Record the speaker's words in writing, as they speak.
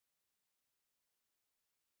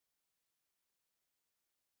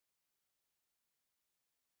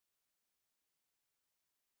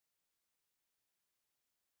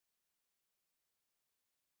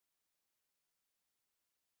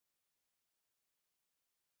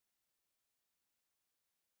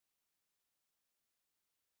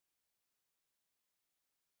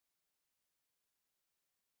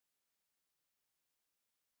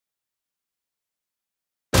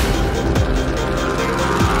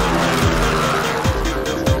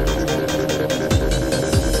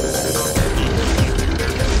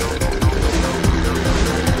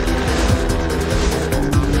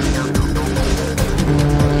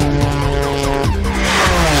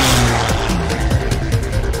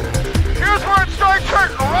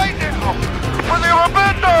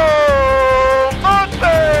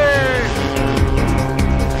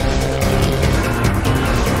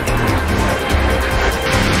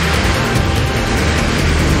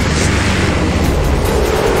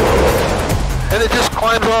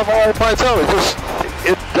flies off all by itself.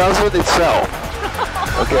 It does it itself.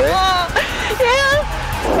 Okay?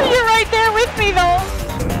 Yeah, you're right there with me though.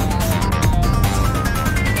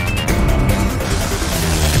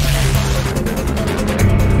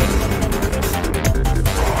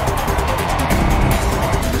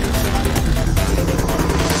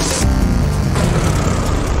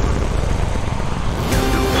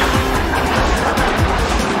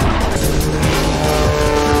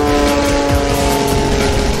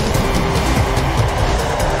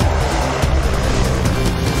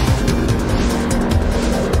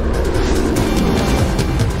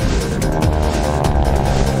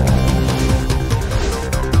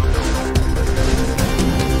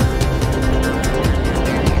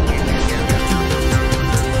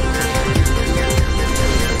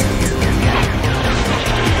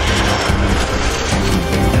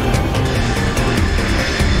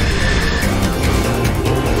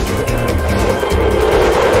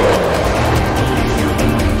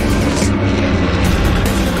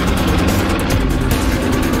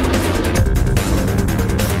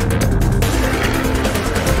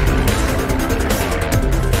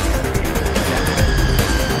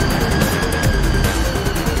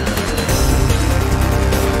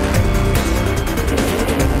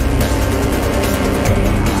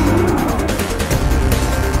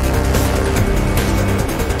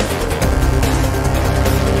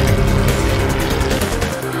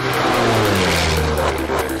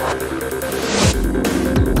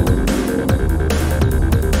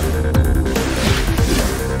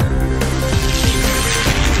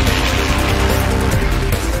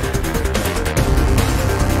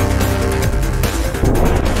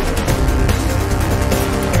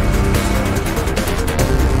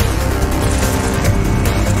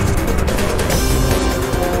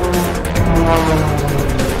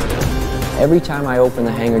 Every time I open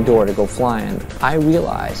the hangar door to go flying, I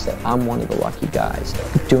realize that I'm one of the lucky guys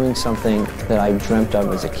doing something that I dreamt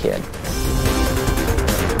of as a kid.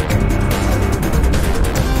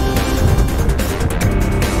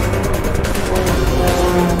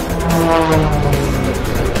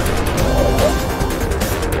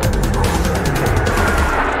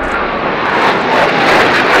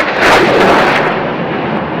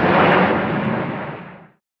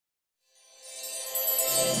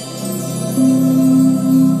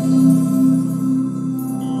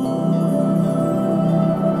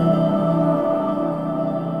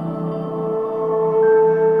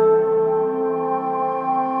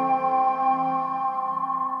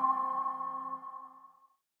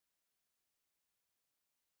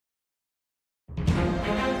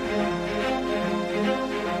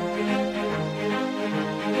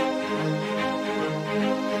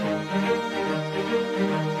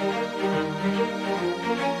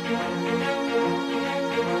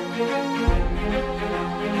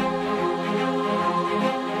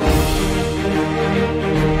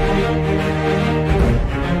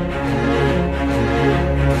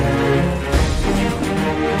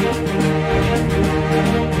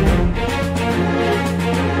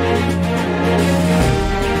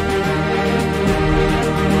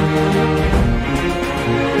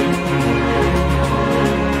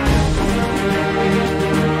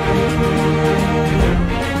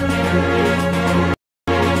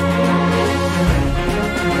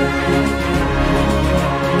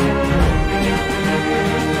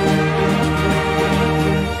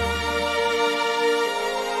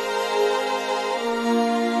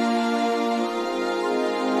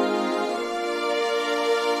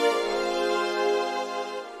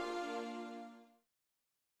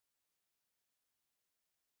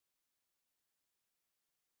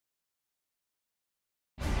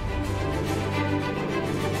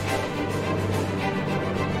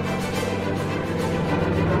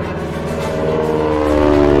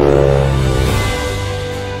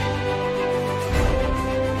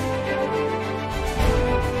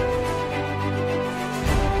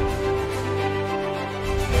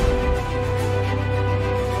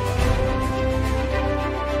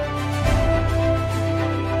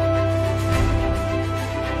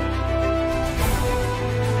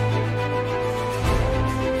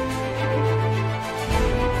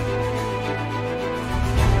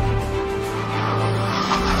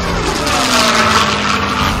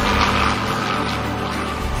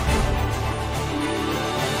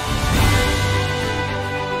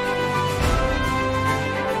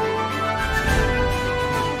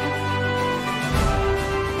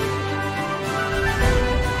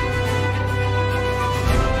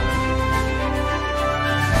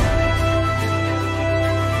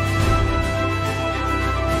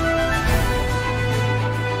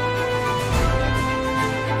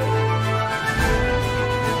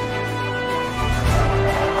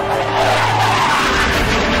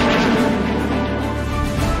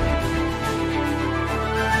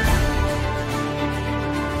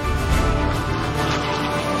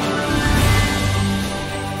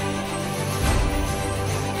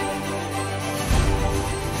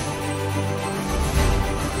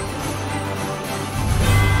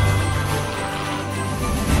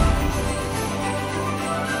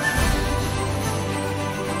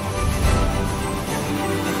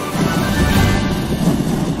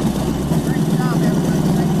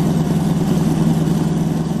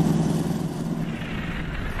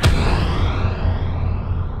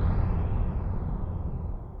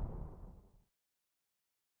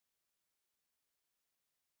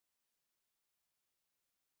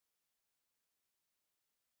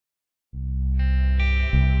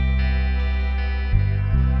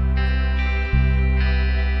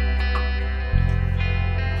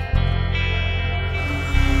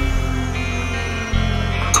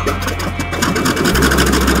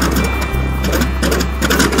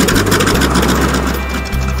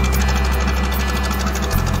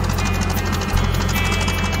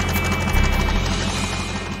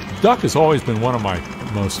 Duck has always been one of my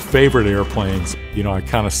most favorite airplanes. You know, I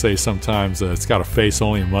kind of say sometimes it's got a face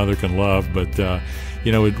only a mother can love, but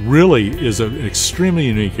you know, it really is an extremely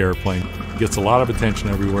unique airplane. It gets a lot of attention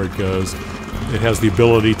everywhere it goes. It has the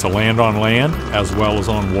ability to land on land as well as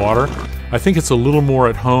on water. I think it's a little more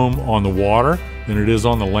at home on the water than it is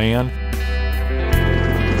on the land.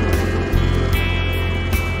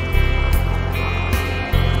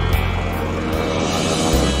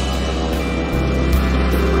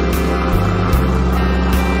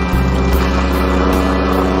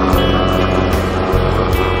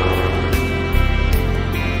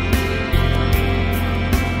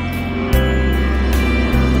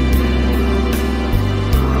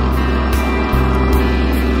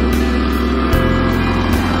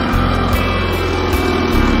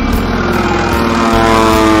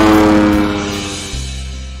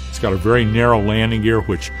 Got a very narrow landing gear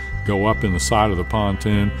which go up in the side of the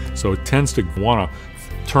pontoon, so it tends to want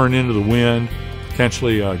to turn into the wind,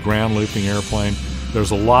 potentially a ground looping airplane.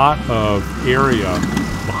 There's a lot of area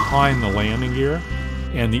behind the landing gear,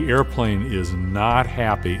 and the airplane is not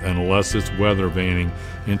happy unless it's weather vaning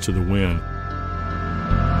into the wind.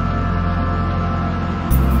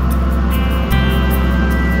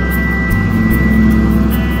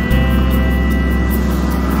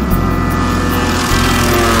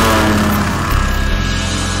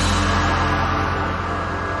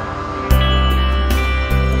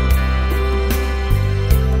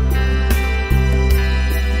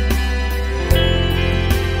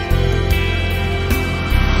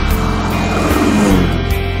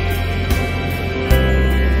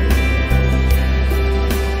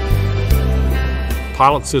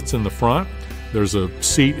 Pilot sits in the front, there's a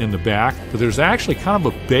seat in the back, but there's actually kind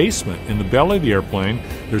of a basement in the belly of the airplane.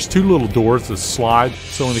 There's two little doors that slide,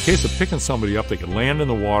 so in the case of picking somebody up, they could land in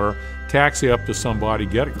the water, taxi up to somebody,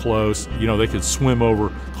 get it close, you know, they could swim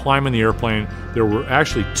over, climb in the airplane. There were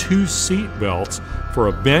actually 2 seat belts for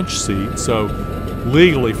a bench seat, so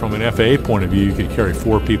legally from an FAA point of view, you could carry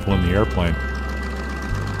 4 people in the airplane.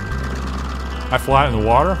 I fly it in the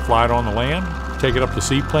water, fly it on the land, take it up the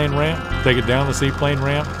seaplane ramp, take it down the seaplane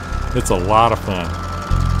ramp. It's a lot of fun.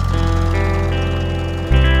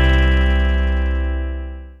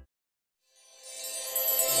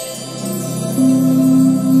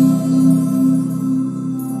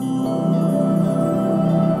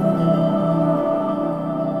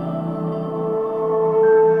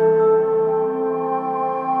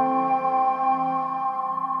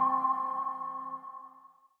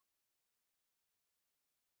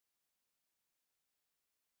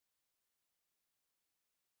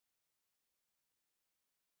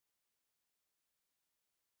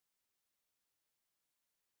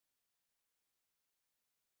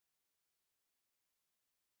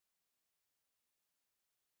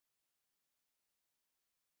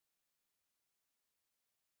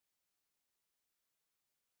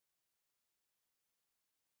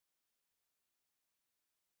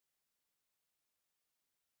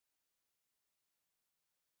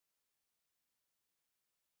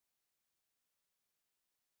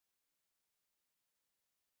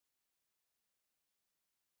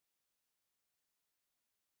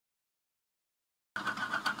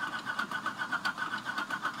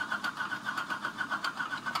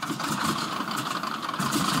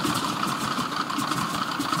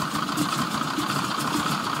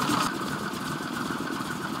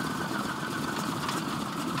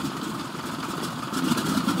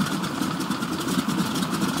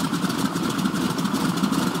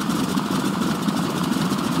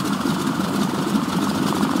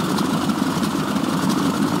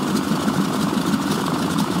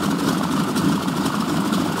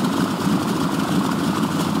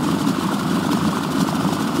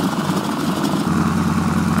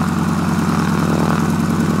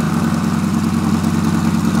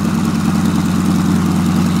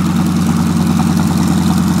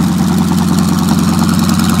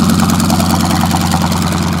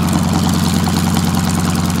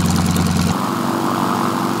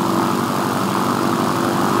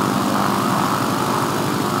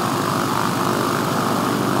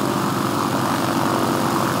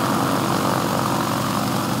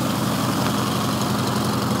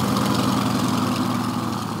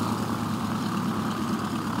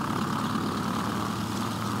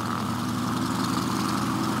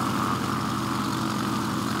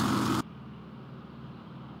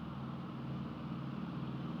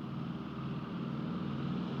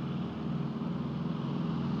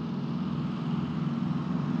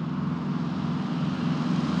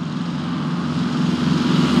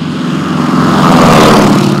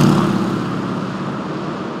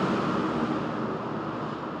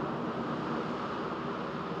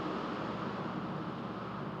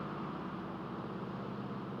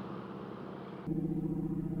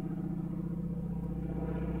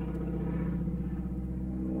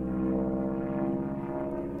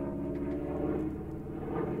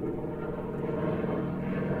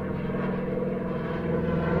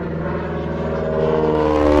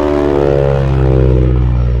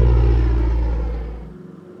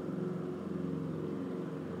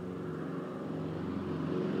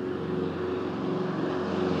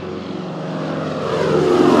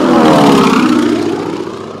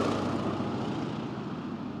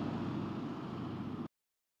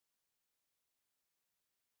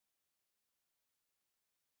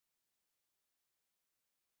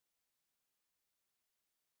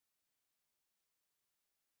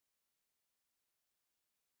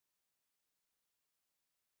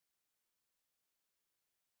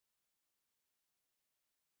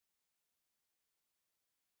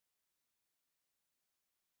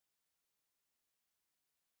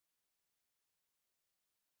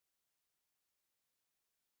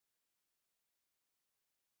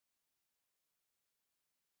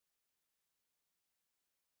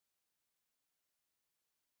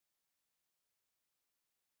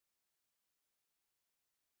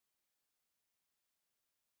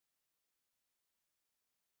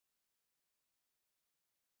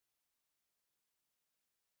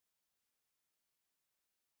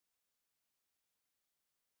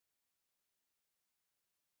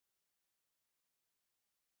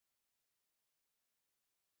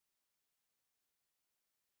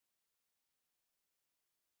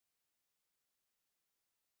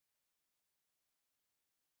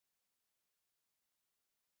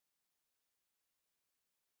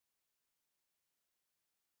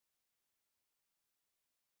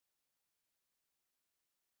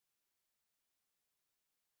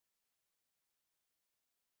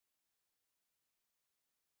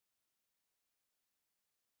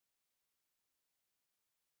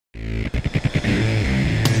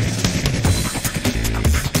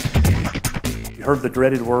 You heard the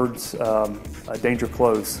dreaded words, danger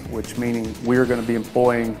close, which meaning we're going to be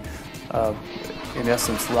employing, in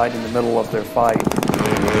essence, right in the middle of their fight.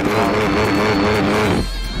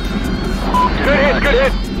 Good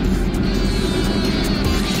hit.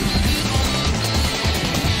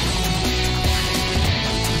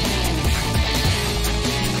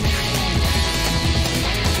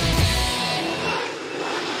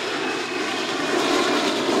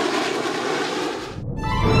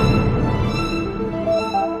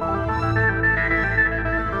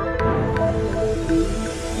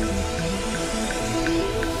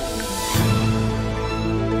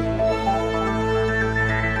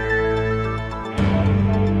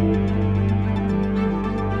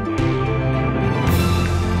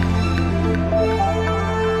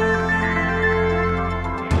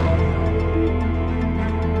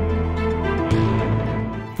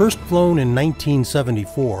 First flown in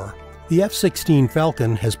 1974, the F-16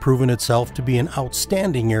 Falcon has proven itself to be an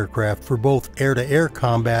outstanding aircraft for both air-to-air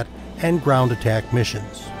combat and ground attack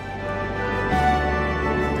missions.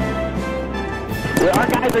 Our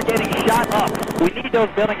guys are getting shot up. We need those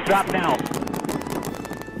buildings dropped now.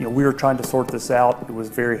 You know, we were trying to sort this out. It was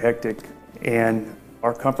very hectic, and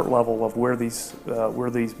our comfort level of where these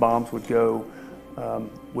bombs would go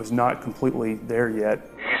was not completely there yet.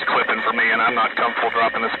 He's clipping for me, and I'm not comfortable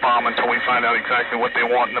dropping this bomb until we find out exactly what they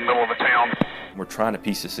want in the middle of a town. We're trying to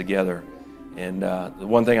piece this together, and the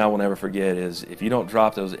one thing I will never forget is if you don't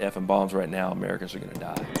drop those effing bombs right now, Americans are going to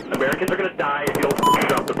die. Americans are going to die if you don't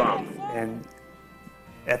drop the bomb. And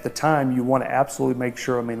at the time, you want to absolutely make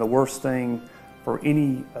sure. I mean, the worst thing for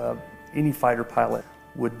any fighter pilot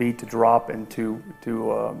would be to drop and to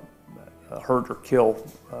hurt or kill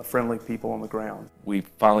friendly people on the ground. We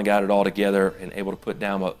finally got it all together and able to put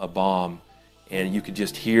down a bomb, and you could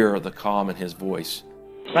just hear the calm in his voice.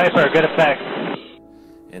 Sniper, good effect.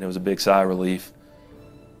 And it was a big sigh of relief.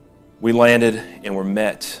 We landed and were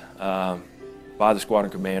met by the squadron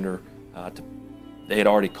commander. They had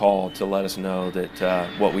already called to let us know that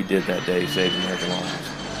what we did that day saved American lives.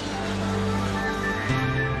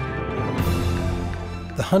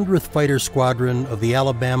 The 100th Fighter Squadron of the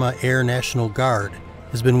Alabama Air National Guard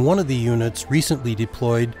has been one of the units recently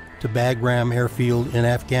deployed to Bagram Airfield in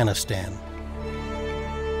Afghanistan.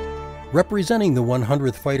 Representing the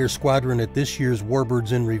 100th Fighter Squadron at this year's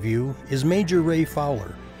Warbirds in Review is Major Ray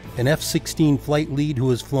Fowler, an F-16 flight lead who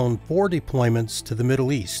has flown 4 deployments to the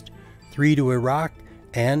Middle East, 3 to Iraq,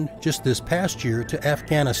 and just this past year to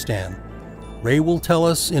Afghanistan. Ray will tell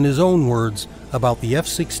us in his own words about the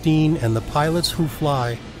F-16 and the pilots who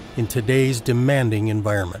fly in today's demanding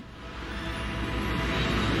environment.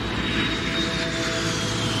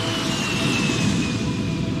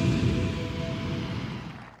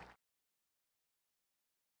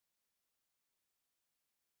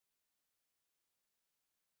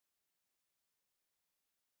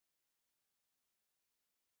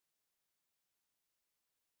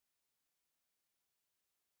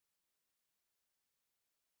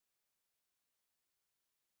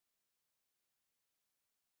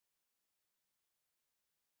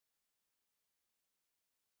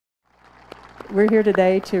 we're here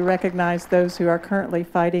today to recognize those who are currently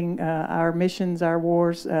fighting our missions, our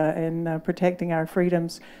wars, and protecting our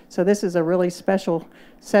freedoms. So this is a really special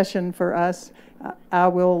session for us. I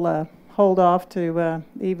will hold off to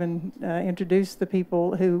even introduce the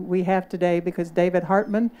people who we have today, because David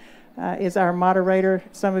Hartman is our moderator.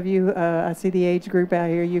 Some of you, I see the age group out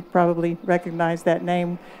here, you probably recognize that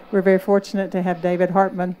name. We're very fortunate to have David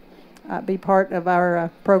Hartman be part of our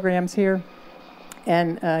programs here.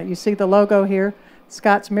 And you see the logo here.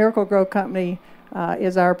 Scott's Miracle Grow Company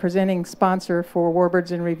is our presenting sponsor for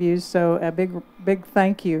Warbirds in Reviews. So a big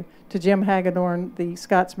thank you to Jim Hagedorn, the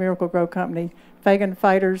Scott's Miracle Grow Company. Fagan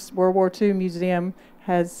Fighters World War II Museum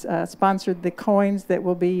has sponsored the coins that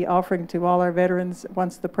we'll be offering to all our veterans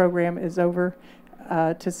once the program is over,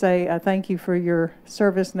 to say thank you for your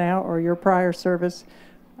service now or your prior service.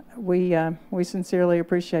 We sincerely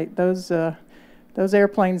appreciate those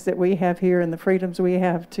airplanes that we have here and the freedoms we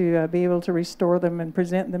have to be able to restore them and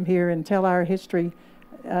present them here and tell our history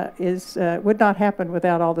would not happen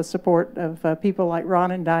without all the support of people like Ron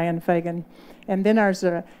and Diane Fagan. And then our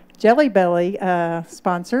Jelly Belly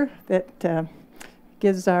sponsor that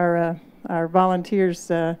gives our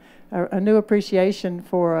volunteers a new appreciation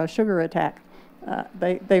for Sugar Attack.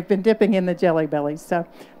 They've been dipping in the Jelly Bellies. So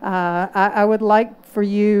I would like for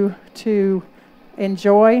you to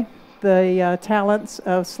enjoy the talents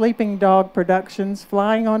of Sleeping Dog Productions,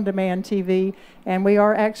 Flying on Demand TV, and we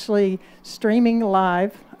are actually streaming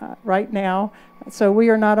live right now. So we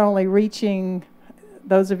are not only reaching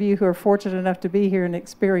those of you who are fortunate enough to be here and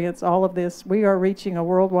experience all of this, we are reaching a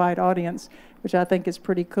worldwide audience, which I think is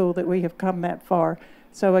pretty cool that we have come that far.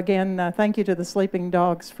 So again, thank you to the Sleeping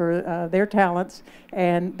Dogs for their talents,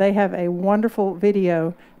 and they have a wonderful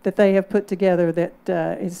video that they have put together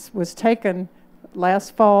that was taken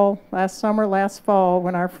last fall,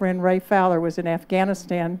 when our friend Ray Fowler was in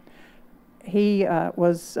Afghanistan. He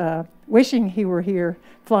was wishing he were here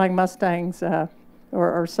flying Mustangs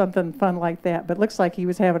or something fun like that, but looks like he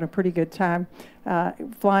was having a pretty good time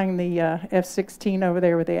flying the F-16 over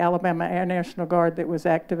there with the Alabama Air National Guard that was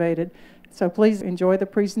activated. So please enjoy the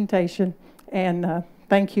presentation, and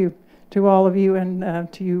thank you to all of you,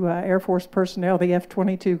 and to you Air Force personnel, the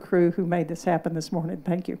F-22 crew who made this happen this morning.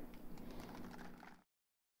 Thank you.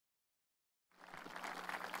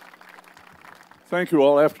 Thank you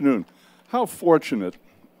all afternoon. How fortunate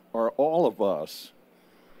are all of us?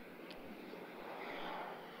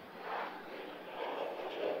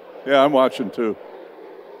 Yeah, I'm watching too.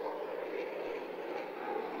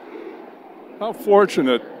 How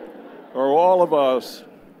fortunate are all of us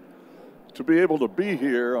to be able to be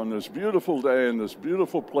here on this beautiful day in this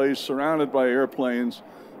beautiful place surrounded by airplanes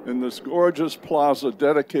in this gorgeous plaza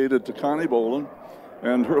dedicated to Connie Boland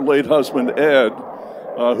and her late husband Ed,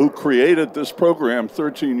 who created this program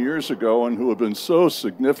 13 years ago and who have been so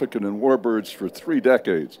significant in Warbirds for 3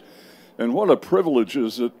 decades. And what a privilege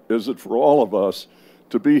is it for all of us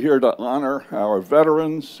to be here to honor our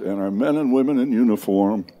veterans and our men and women in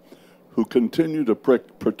uniform who continue to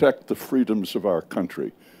protect the freedoms of our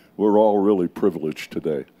country. We're all really privileged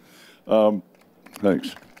today.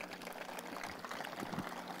 Thanks.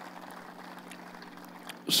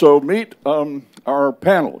 So meet our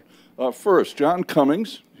panel. First, John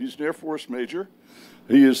Cummings. He's an Air Force Major.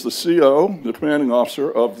 He is the CO, the commanding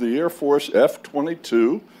officer of the Air Force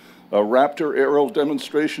F-22, a Raptor aerial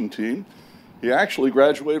demonstration team. He actually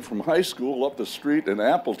graduated from high school up the street in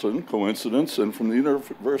Appleton, coincidence, and from the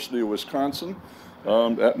University of Wisconsin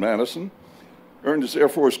at Madison. Earned his Air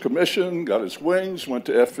Force commission, got his wings, went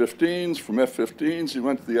to F-15s. From F-15s, he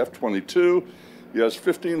went to the F-22. He has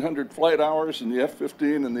 1,500 flight hours in the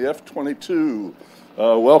F-15 and the F-22.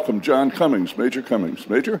 Welcome, John Cummings, Major Cummings.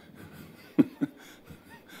 Major?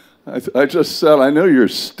 I just said, I know you're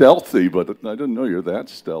stealthy, but I didn't know you're that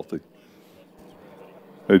stealthy.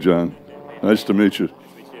 Hey, John. Nice to meet you. Nice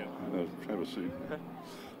to meet you. Have a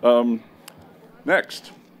seat.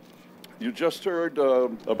 Next, you just heard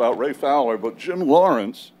about Ray Fowler, but Jim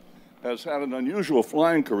Lawrence has had an unusual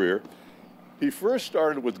flying career. He first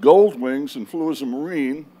started with Gold Wings and flew as a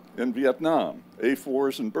Marine in Vietnam,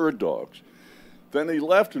 A-4s and Bird Dogs. Then he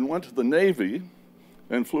left and went to the Navy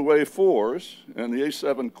and flew A-4s and the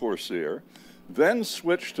A-7 Corsair, then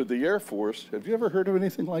switched to the Air Force. Have you ever heard of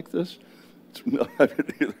anything like this? No, I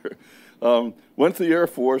didn't either. Went to the Air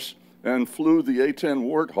Force and flew the A-10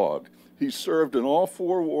 Warthog. He served in all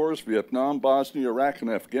 4 wars, Vietnam, Bosnia, Iraq, and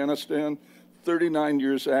Afghanistan, 39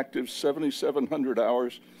 years active, 7,700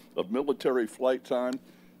 hours of military flight time,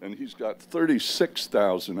 and he's got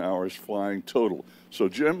 36,000 hours flying total. So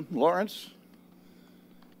Jim Lawrence.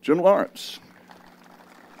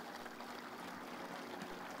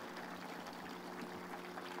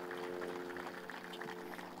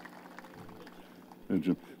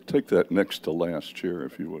 Jim. Take that next to last chair,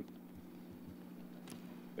 if you would.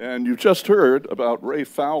 And you just heard about Ray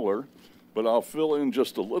Fowler, but I'll fill in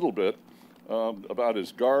just a little bit about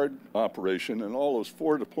his guard operation and all those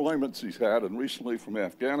 4 deployments he's had, and recently from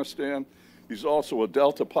Afghanistan. He's also a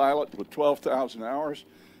Delta pilot with 12,000 hours,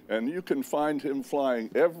 and you can find him flying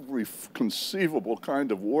every conceivable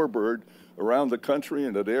kind of warbird around the country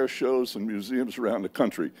and at air shows and museums around the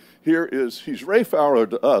country. He's Ray Fowler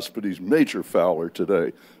to us, but he's Major Fowler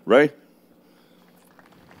today. Ray?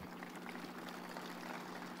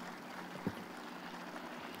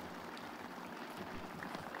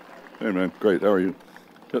 Hey, man, great. How are you?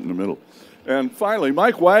 Get in the middle. And finally,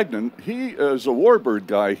 Mike Wagnon, he is a warbird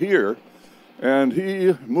guy here, and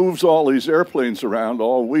he moves all these airplanes around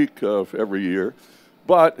all week of every year.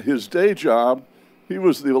 But his day job, he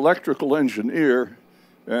was the electrical engineer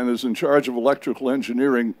and is in charge of electrical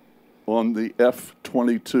engineering on the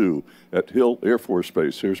F-22 at Hill Air Force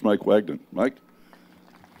Base. Here's Mike Wagnon. Mike?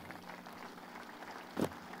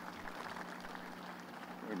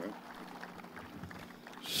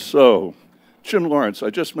 So, Jim Lawrence, I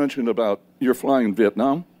just mentioned about your flying in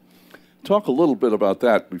Vietnam. Talk a little bit about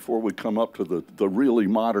that before we come up to the really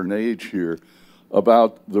modern age here,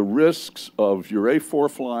 about the risks of your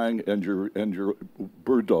A4 flying and your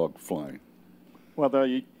bird dog flying. Well,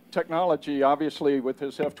 the technology, obviously, with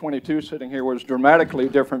this F-22 sitting here was dramatically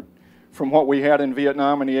different from what we had in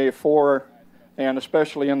Vietnam in the A4, and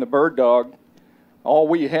especially in the bird dog. All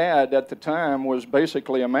we had at the time was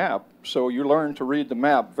basically a map, so you learned to read the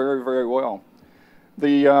map very, very well.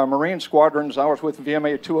 The Marine squadrons, I was with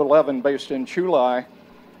VMA 211 based in Chulai.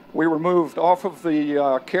 We were moved off of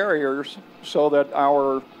the carriers so that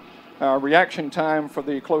our reaction time for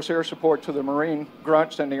the close air support to the Marine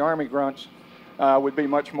grunts and the Army grunts would be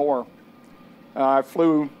much more. I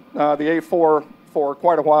flew the A4 for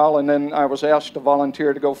quite a while, and then I was asked to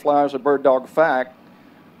volunteer to go fly as a bird dog FAC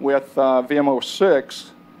with VMO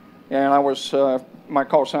 6, and I was my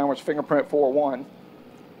call sign was Fingerprint 41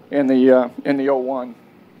 in the 01.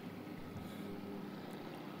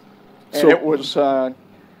 And it was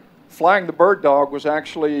flying the bird dog was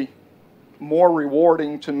actually more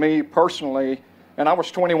rewarding to me personally, and I was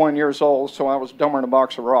 21 years old, so I was dumber than a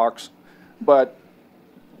box of rocks. But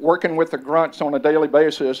working with the grunts on a daily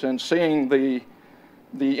basis and seeing the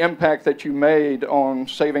impact that you made on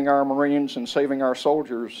saving our Marines and saving our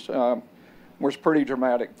soldiers was pretty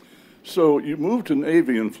dramatic. So you moved to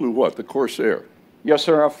Navy and flew what, the Corsair? Yes,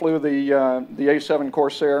 sir. I flew the A7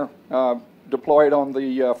 Corsair, deployed on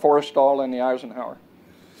the Forrestal and the Eisenhower.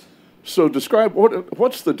 So describe,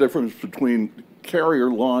 what's the difference between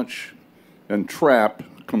carrier launch and trap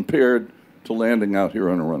compared to landing out here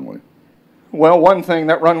on a runway? Well, one thing,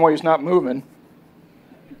 that runway is not moving.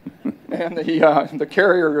 And the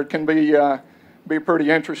carrier can be pretty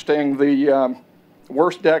interesting. The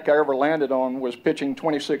worst deck I ever landed on was pitching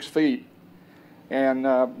 26 feet, and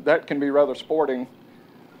that can be rather sporting.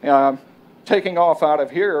 Taking off out of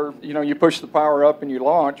here, you know, you push the power up and you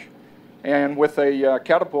launch, and with a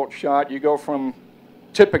catapult shot, you go from,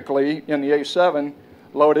 typically in the A7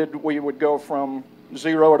 loaded, we would go from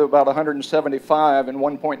 0 to about 175 in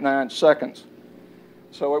 1.9 seconds.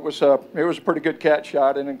 So it was a pretty good cat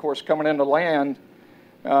shot, and of course coming into land,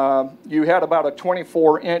 you had about a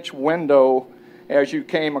 24-inch window as you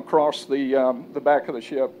came across the back of the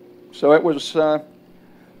ship. So it was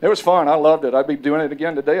fun. I loved it. I'd be doing it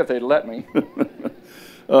again today if they'd let me.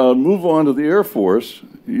 Move on to the Air Force.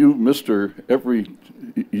 You, Mr. every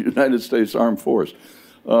United States Armed Force,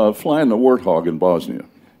 flying the Warthog in Bosnia.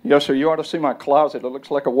 Yes, sir. You ought to see my closet. It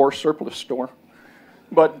looks like a war surplus store.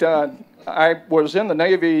 But I was in the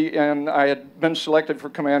Navy, and I had been selected for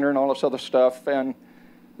commander and all this other stuff, and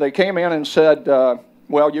they came in and said,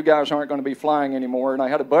 well, you guys aren't going to be flying anymore. And I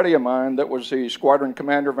had a buddy of mine that was the squadron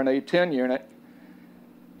commander of an A-10 unit,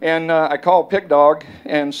 and I called Pig Dog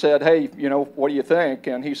and said, hey, you know, what do you think?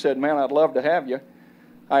 And he said, man, I'd love to have you.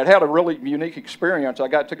 I had had a really unique experience. I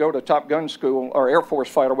got to go to Top Gun School, or Air Force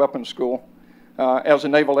Fighter Weapons School, as a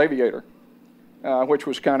naval aviator, which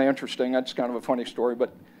was kind of interesting. That's kind of a funny story.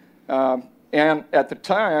 But and at the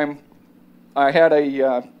time, I had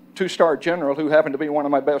a two-star general who happened to be one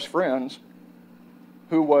of my best friends,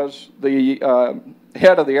 who was the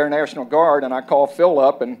head of the Air National Guard, and I called Phil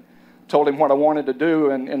up and told him what I wanted to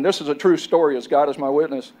do, and this is a true story, as God is my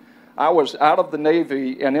witness. I was out of the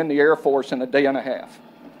Navy and in the Air Force in a day and a half.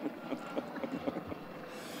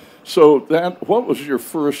 So what was your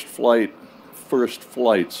first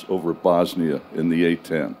flights over Bosnia in the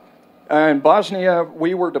A-10? In Bosnia,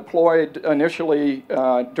 we were deployed initially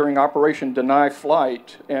during Operation Deny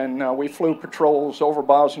Flight, and we flew patrols over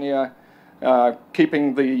Bosnia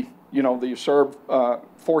keeping the Serb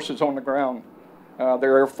forces on the ground,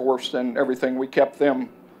 their Air Force and everything. We kept them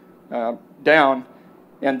down.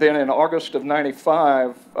 And then in August of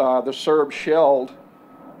 '95, the Serbs shelled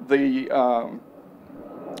the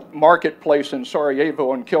marketplace in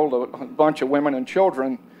Sarajevo and killed a bunch of women and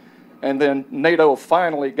children. And then NATO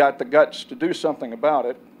finally got the guts to do something about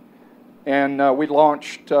it. And we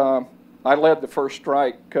launched, I led the first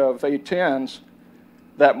strike of A-10s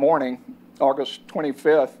that morning, August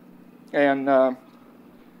 25th. And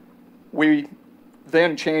we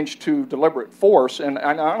then changed to deliberate force. And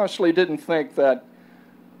I honestly didn't think that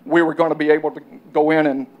we were going to be able to go in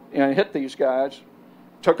and hit these guys.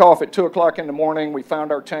 Took off at 2 o'clock in the morning. We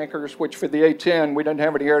found our tankers, which for the A-10, we didn't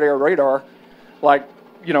have any air-to-air radar like,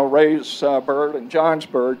 Ray's bird and John's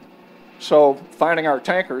bird. So finding our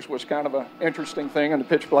tankers was kind of an interesting thing in the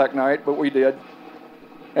pitch black night, but we did.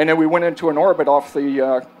 And then we went into an orbit off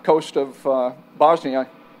the coast of Bosnia.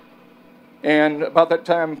 And about that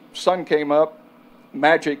time, sun came up.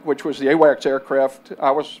 Magic, which was the AWACS aircraft,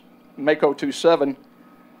 I was Mako 27.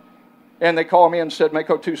 And they called me and said,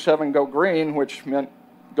 Mako 27, go green, which meant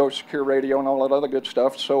go secure radio and all that other good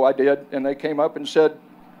stuff. So I did. And they came up and said,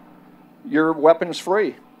 your weapon's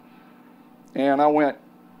free. And I went,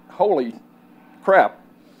 holy crap.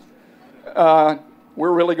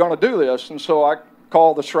 We're really going to do this. And so I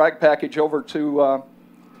called the strike package over to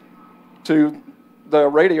the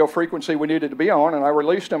radio frequency we needed to be on, and I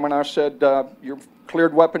released them, and I said, your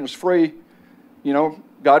cleared weapons free,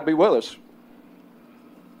 God be with us.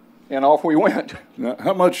 And off we went. Now,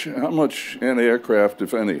 how much anti-aircraft,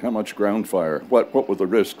 if any, how much ground fire? What were the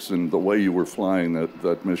risks in the way you were flying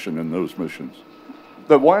that mission and those missions?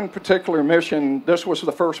 The one particular mission, this was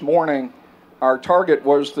the first morning, our target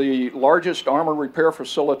was the largest armor repair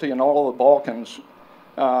facility in all of the Balkans.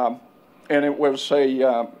 And it was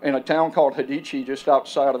in a town called Hadici, just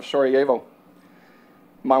outside of Sarajevo.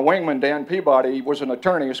 My wingman, Dan Peabody, was an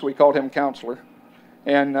attorney, so we called him Counselor.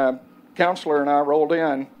 And Counselor and I rolled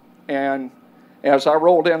in, and as I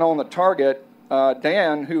rolled in on the target,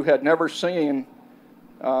 Dan, who had never seen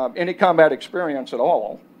any combat experience at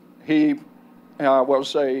all, he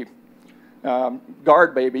was a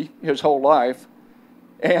guard baby his whole life,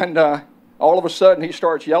 and all of a sudden he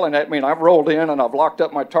starts yelling at me, and I've rolled in and I've locked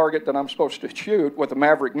up my target that I'm supposed to shoot with a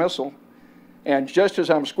Maverick missile, and just as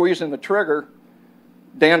I'm squeezing the trigger,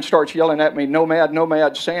 Dan starts yelling at me,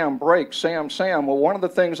 nomad, Sam, brake, Sam. Well, one of the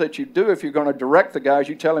things that you do if you're going to direct the guys,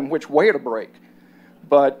 you tell him which way to brake.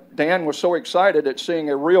 But Dan was so excited at seeing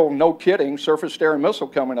a real, no kidding, surface-to-air missile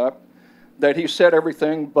coming up that he said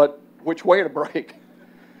everything but which way to brake.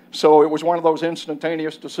 So it was one of those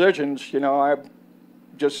instantaneous decisions. I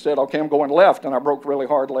just said, okay, I'm going left, and I broke really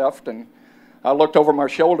hard left, and I looked over my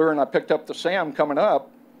shoulder and I picked up the SAM coming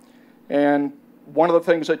up. And one of the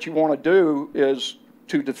things that you want to do is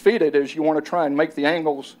to defeat it is you want to try and make the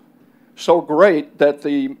angles so great that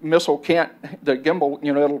the missile can't, the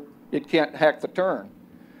gimbal, it can't hack the turn.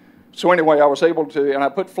 So anyway, I was able to, and I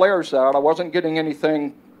put flares out. I wasn't getting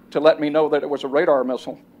anything to let me know that it was a radar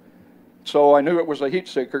missile. So I knew it was a heat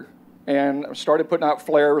seeker, and started putting out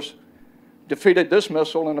flares, defeated this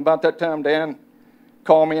missile, and about that time Dan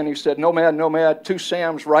called me and he said, nomad, 2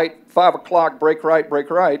 SAMs right, 5 o'clock, brake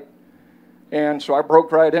right. And so I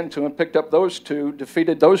broke right into him, picked up those 2,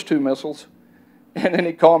 defeated those 2 missiles, and then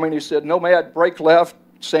he called me and he said, nomad, brake left,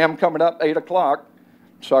 SAM coming up, 8 o'clock.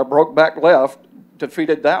 So I broke back left,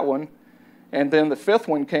 defeated that one, and then the 5th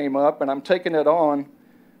one came up, and I'm taking it on,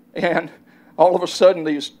 and all of a sudden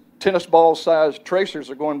these tennis ball-sized tracers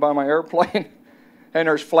are going by my airplane, and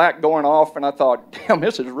there's flak going off, and I thought, damn,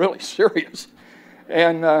 this is really serious.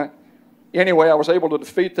 And anyway, I was able to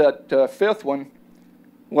defeat that 5th one.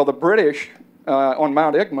 Well, the British on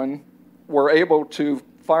Mount Igman were able to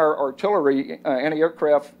fire artillery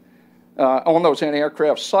anti-aircraft on those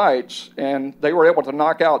anti-aircraft sites, and they were able to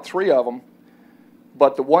knock out 3 of them.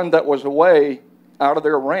 But the one that was away, out of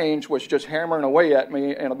their range, was just hammering away at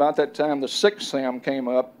me, and about that time the 6th SAM came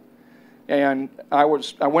up, and I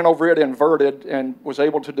went over it inverted and was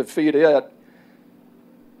able to defeat it.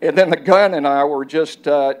 And then the gun and I were just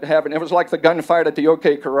it was like the gunfight at the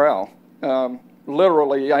OK Corral.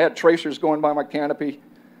 Literally, I had tracers going by my canopy,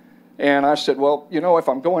 and I said, well, if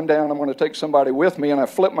I'm going down, I'm going to take somebody with me, and I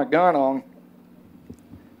flipped my gun on.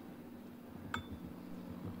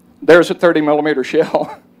 There's a 30-millimeter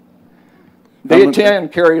shell. The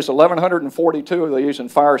A-10 carries 1,142 of these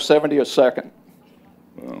and fires 70 a second.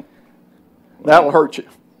 Wow. That'll hurt you.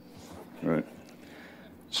 Right.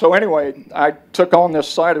 So anyway, I took on this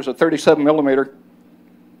sight. It was a 37-millimeter,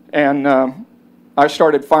 and I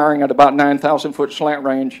started firing at about 9,000-foot slant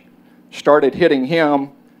range started hitting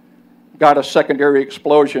him, got a secondary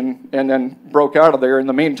explosion, and then broke out of there. In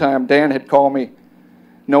the meantime, Dan had called me,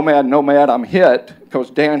 Nomad, I'm hit,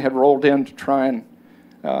 because Dan had rolled in to try and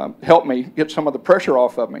help me get some of the pressure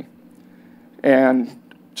off of me. And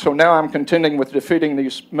so now I'm contending with defeating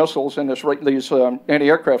these missiles in these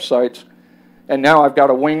anti-aircraft sites, and now I've got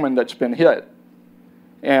a wingman that's been hit.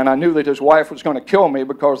 And I knew that his wife was going to kill me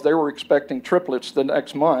because they were expecting triplets the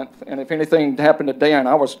next month, and if anything happened to Dan,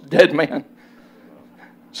 I was dead man.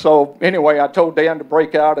 So anyway, I told Dan to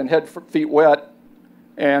break out and head for feet wet,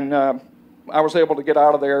 and I was able to get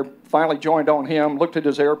out of there, finally joined on him, looked at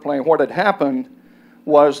his airplane. What had happened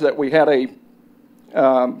was that we had a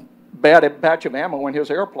bad batch of ammo in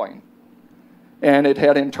his airplane, and it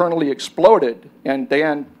had internally exploded, and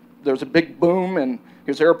Dan, there was a big boom, and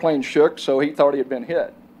his airplane shook, so he thought he had been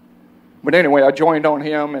hit. But anyway, I joined on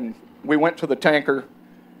him, and we went to the tanker.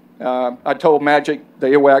 I told Magic, the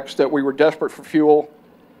AWACS, that we were desperate for fuel,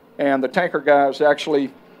 and the tanker guys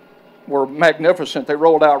actually were magnificent. They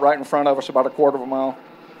rolled out right in front of us about a quarter of a mile,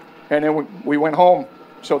 and then we went home.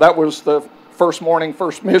 So that was the first morning,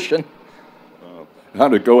 first mission. How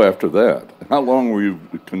did it go after that? How long were you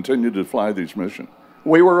continued to fly these missions?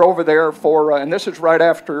 We were over there for, and this is right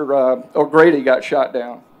after O'Grady got shot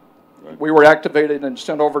down. Right. We were activated and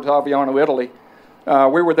sent over to Aviano, Italy.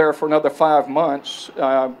 We were there for another 5 months.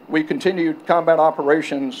 We continued combat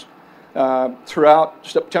operations throughout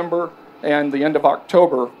September and the end of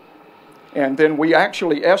October. And then we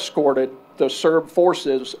actually escorted the Serb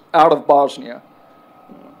forces out of Bosnia.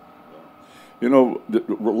 You know,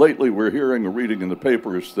 lately we're hearing or reading in the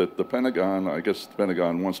papers that the Pentagon, I guess the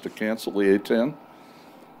Pentagon wants to cancel the A-10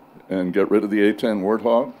 and get rid of the A-10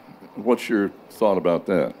 Warthog. What's your thought about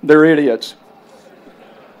that? They're idiots.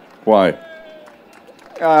 Why?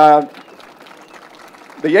 The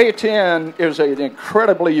A-10 is an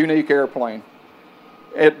incredibly unique airplane.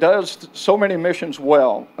 It does so many missions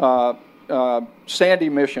well. Sandy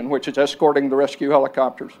mission, which is escorting the rescue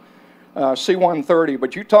helicopters. C-130,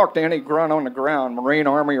 but you talk to any grunt on the ground, Marine,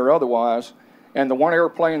 Army, or otherwise, and the one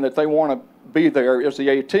airplane that they want to be there is the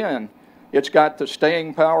A-10. It's got the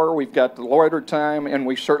staying power, we've got the loiter time, and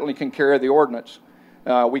we certainly can carry the ordnance.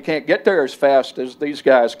 We can't get there as fast as these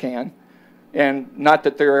guys can, and not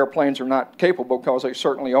that their airplanes are not capable, because they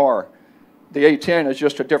certainly are. The A-10 is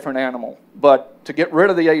just a different animal, but to get rid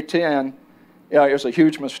of the A-10 is a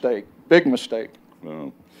huge mistake, big mistake.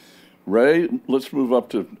 Wow. Ray, let's move up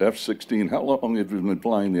to F-16. How long have you been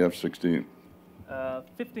flying the F-16?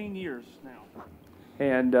 15 years now.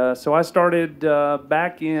 And so I started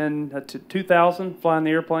back in 2000 flying the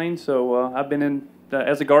airplane. So I've been in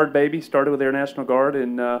as a Guard baby, started with Air National Guard,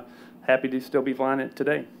 and happy to still be flying it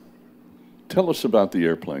today. Tell us about the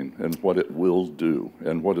airplane and what it will do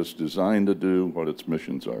and what it's designed to do, what its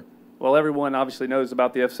missions are. Well, everyone obviously knows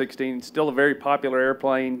about the F-16. It's still a very popular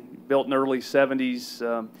airplane, built in the early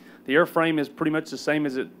 70s. The airframe is pretty much the same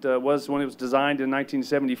as it was when it was designed in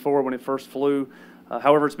 1974 when it first flew.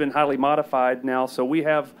 However, it's been highly modified now, so we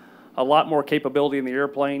have a lot more capability in the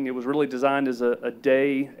airplane. It was really designed as a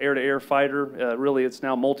day air-to-air fighter. Really, it's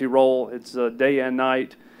now multi-role. It's day and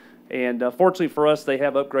night. And fortunately for us, they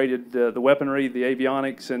have upgraded the weaponry, the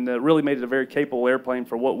avionics, and really made it a very capable airplane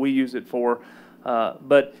for what we use it for.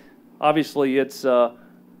 But obviously, it's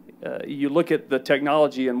you look at the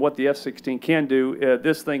technology and what the F-16 can do.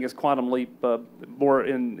 This thing is quantum leap more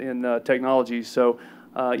in technology. So,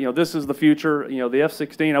 you know, this is the future. You know, the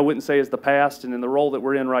F-16 I wouldn't say is the past, and in the role that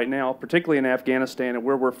we're in right now, particularly in Afghanistan and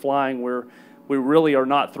where we're flying, we really are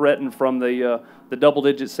not threatened from the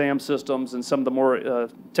double-digit SAM systems and some of the more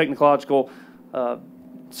technological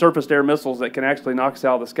surface-to-air missiles that can actually knock us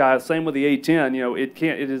out of the sky. Same with the A-10. You know, it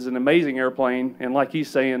is an amazing airplane, and like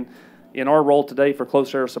he's saying, in our role today for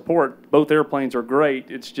close air support, both airplanes are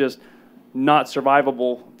great. It's just not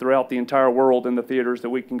survivable throughout the entire world in the theaters that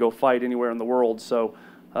we can go fight anywhere in the world. So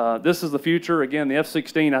this is the future. Again, the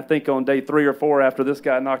F-16, I think on day 3 or 4 after this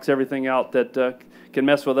guy knocks everything out that can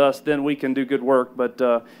mess with us, then we can do good work. But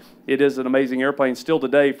it is an amazing airplane still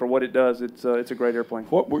today for what it does. It's a great airplane.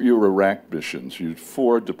 What were your Iraq missions? You had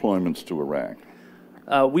 4 deployments to Iraq.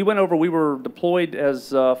 We were deployed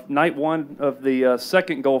as night 1 of the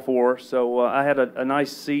 2nd Gulf War, so I had a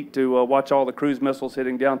nice seat to watch all the cruise missiles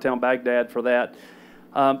hitting downtown Baghdad for that.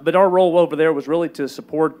 But our role over there was really to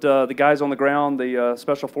support the guys on the ground, the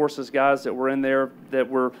Special Forces guys that were in there that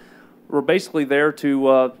were basically there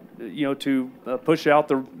to, push out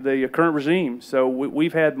the current regime. So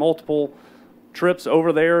we've had multiple trips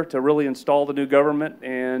over there to really install the new government,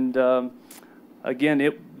 and again,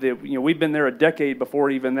 we've been there a decade before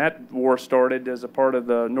even that war started as a part of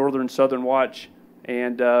the Northern Southern Watch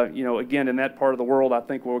And, you know, again, in that part of the world, I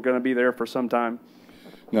think we're going to be there for some time.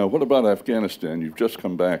 Now, what about Afghanistan? You've just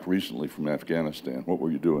come back recently from Afghanistan. What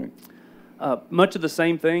were you doing? Much of the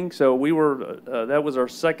same thing. So we were, that was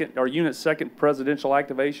our unit's second presidential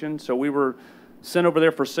activation. So we were sent over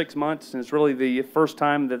there for 6 months, and it's really the first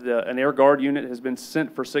time that an Air Guard unit has been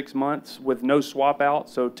sent for 6 months with no swap out.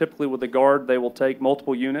 So typically with the Guard, they will take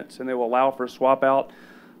multiple units and they will allow for a swap out.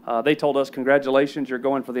 They told us, congratulations, you're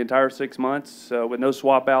going for the entire 6 months with no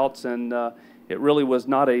swap outs, and it really was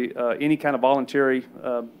not any kind of voluntary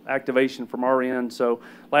activation from our end. So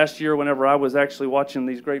last year, whenever I was actually watching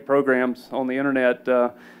these great programs on the internet,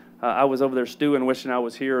 I was over there stewing, wishing I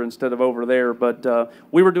was here instead of over there. But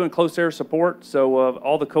we were doing close air support, so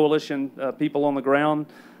all the coalition people on the ground.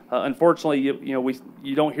 Unfortunately,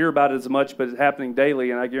 you don't hear about it as much, but it's happening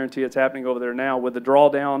daily, and I guarantee it's happening over there now. With the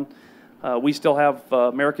drawdown, we still have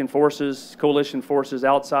American forces, coalition forces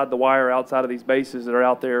outside the wire, outside of these bases that are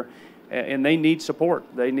out there, and they need support.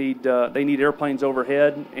 They need airplanes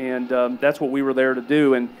overhead, and that's what we were there to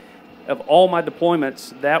do. And of all my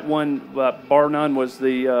deployments, that one, bar none, was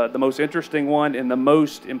the most interesting one and the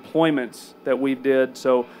most employments that we did.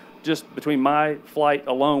 So just between my flight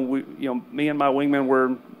alone, me and my wingmen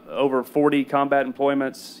were over 40 combat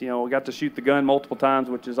employments. We got to shoot the gun multiple times,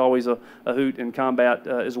 which is always a hoot in combat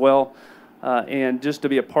as well. And just to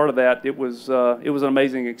be a part of that, it was an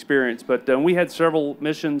amazing experience. But we had several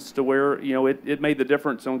missions to where it made the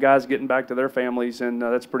difference on guys getting back to their families, and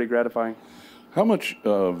that's pretty gratifying. How much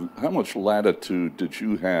latitude did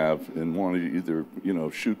you have in wanting to either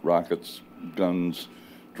shoot rockets, guns,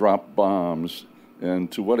 drop bombs, and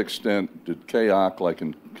to what extent did USAAC, like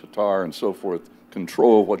in Qatar and so forth,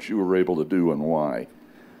 control what you were able to do and why?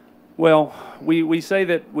 Well, we say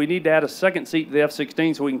that we need to add a second seat to the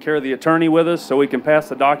F-16 so we can carry the attorney with us, so we can pass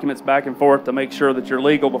the documents back and forth to make sure that you're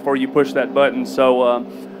legal before you push that button. So,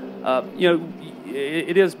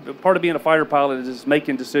 it is part of being a fighter pilot is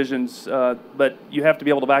making decisions, but you have to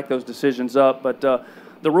be able to back those decisions up. But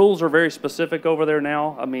the rules are very specific over there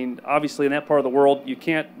now. I mean, obviously in that part of the world, you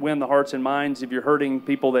can't win the hearts and minds if you're hurting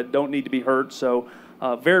people that don't need to be hurt. So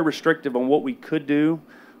very restrictive on what we could do.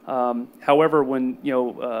 However, when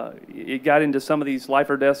it got into some of these life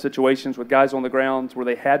or death situations with guys on the ground where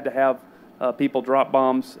they had to have people drop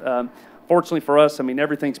bombs, fortunately for us, I mean,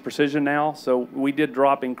 everything's precision now, so we did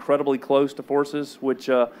drop incredibly close to forces, which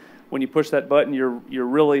when you push that button, you're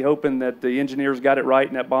really hoping that the engineers got it right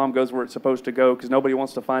and that bomb goes where it's supposed to go, because nobody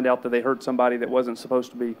wants to find out that they hurt somebody that wasn't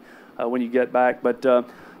supposed to be when you get back. But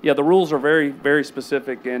yeah, the rules are very, very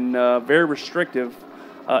specific and very restrictive,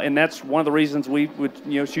 and that's one of the reasons we would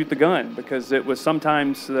shoot the gun, because it was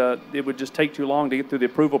sometimes it would just take too long to get through the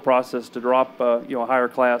approval process to drop a higher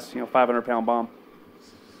class 500-pound bomb.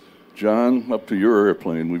 John, up to your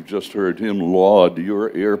airplane. We've just heard him laud your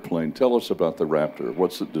airplane. Tell us about the Raptor.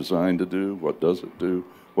 What's it designed to do? What does it do?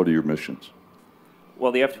 What are your missions?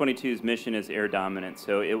 Well, the F-22's mission is air dominant.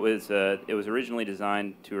 So it was originally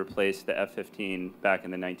designed to replace the F-15 back in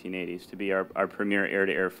the 1980s to be our premier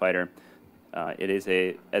air-to-air fighter. It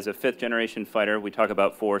is as a fifth-generation fighter, we talk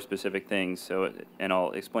about 4 specific things. And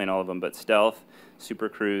I'll explain all of them. But stealth, super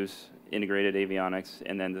cruise, integrated avionics,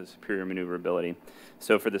 and then the superior maneuverability.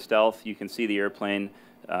 So for the stealth, you can see the airplane,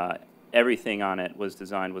 everything on it was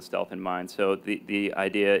designed with stealth in mind. So the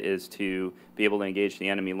idea is to be able to engage the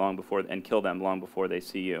enemy long before and kill them long before they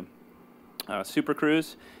see you. Super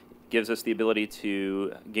cruise gives us the ability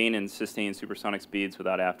to gain and sustain supersonic speeds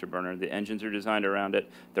without afterburner. The engines are designed around it.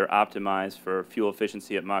 They're optimized for fuel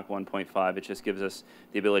efficiency at Mach 1.5. It just gives us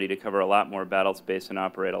the ability to cover a lot more battle space and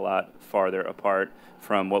operate a lot farther apart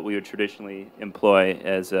from what we would traditionally employ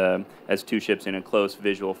as 2 ships in a close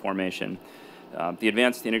visual formation. The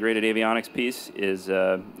advanced integrated avionics piece is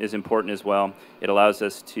important as well. It allows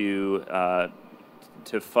us to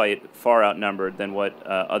fight far outnumbered than what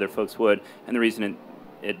other folks would, and the reason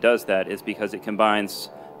it does that is because it combines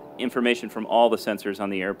information from all the sensors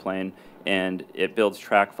on the airplane, and it builds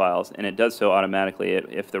track files, and it does so automatically.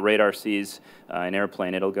 If the radar sees an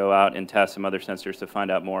airplane, it'll go out and test some other sensors to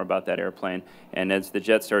find out more about that airplane. And as the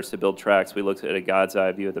jet starts to build tracks, we look at a God's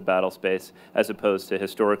eye view of the battle space, as opposed to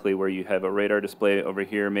historically where you have a radar display over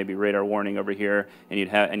here, maybe radar warning over here, and you'd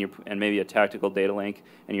have and maybe a tactical data link,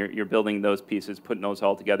 and you're building those pieces, putting those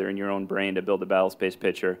all together in your own brain to build a battle space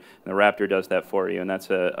picture. And the Raptor does that for you, and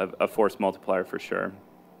that's a force multiplier for sure.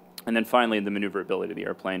 And then finally, the maneuverability of the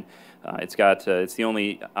airplane. It's the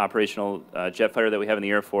only operational jet fighter that we have in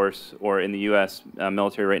the Air Force or in the U.S.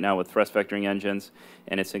 Military right now with thrust vectoring engines,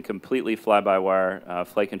 and it's a completely fly-by-wire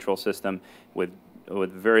flight control system with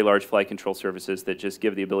with very large flight control surfaces that just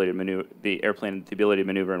give the ability to maneuver the airplane the ability to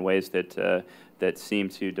maneuver in ways that that seem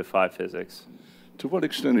to defy physics. To what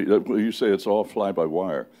extent, you say it's all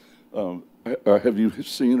fly-by-wire, have you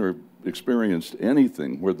seen or experienced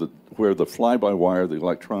anything where the fly-by-wire, the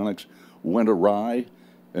electronics, went awry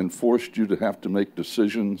and forced you to have to make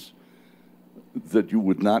decisions that you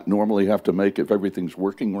would not normally have to make if everything's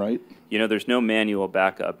working right? You know, there's no manual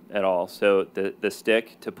backup at all. So the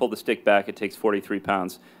stick, to pull the stick back, it takes 43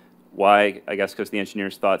 pounds. Why? I guess because the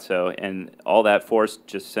engineers thought so. And all that force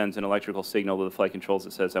just sends an electrical signal to the flight controls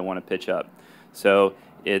that says, I want to pitch up. So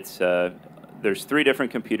it's, there's 3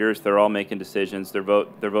 different computers. They're all making decisions. They're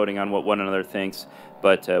voting on what one another thinks.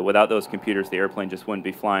 But without those computers, the airplane just wouldn't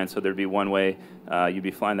be flying. So there'd be one way you'd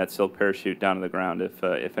be flying that silk parachute down to the ground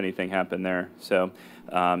if anything happened there. So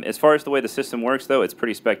as far as the way the system works, though, it's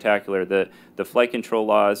pretty spectacular. The flight control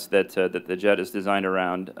laws that the jet is designed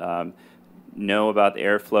around know about the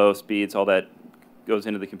airflow, speeds, all that goes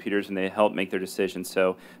into the computers, and they help make their decisions.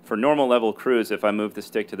 So for normal level cruise, if I move the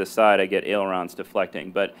stick to the side, I get ailerons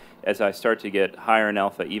deflecting. But as I start to get higher in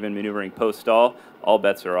alpha, even maneuvering post-stall, all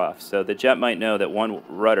bets are off. So the jet might know that one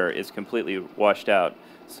rudder is completely washed out.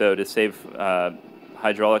 So to save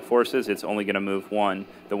hydraulic forces, it's only going to move one.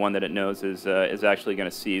 The one that it knows is actually going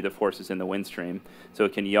to see the forces in the wind stream. So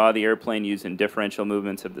it can yaw the airplane using differential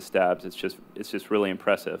movements of the stabs. It's just really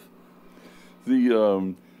impressive.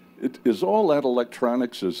 Is all that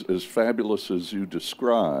electronics as fabulous as you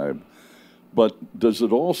describe, but does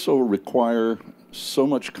it also require so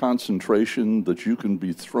much concentration that you can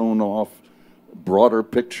be thrown off broader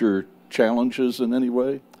picture challenges in any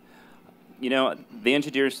way? You know, the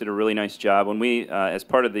engineers did a really nice job. When we, as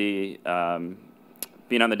part of the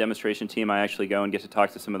being on the demonstration team, I actually go and get to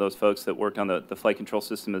talk to some of those folks that worked on the flight control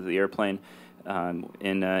system of the airplane.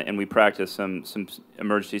 And we practice some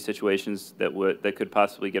emergency situations that could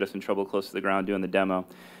possibly get us in trouble close to the ground doing the demo.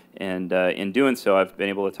 And in doing so, I've been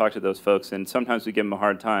able to talk to those folks, and sometimes we give them a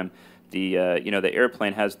hard time. The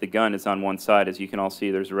airplane has the gun, it's on one side. As you can all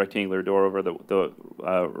see, there's a rectangular door over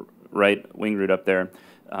the right wing root up there.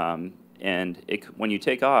 And when you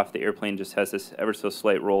take off, the airplane just has this ever so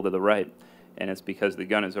slight roll to the right, and it's because the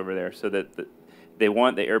gun is over there. So that they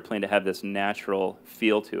want the airplane to have this natural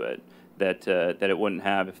feel to it that it wouldn't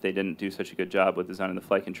have if they didn't do such a good job with designing the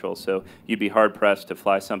flight control. So you'd be hard-pressed to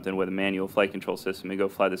fly something with a manual flight control system and go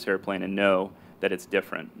fly this airplane and know that it's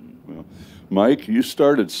different. Well, Mike, you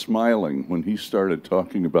started smiling when he started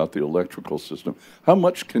talking about the electrical system. How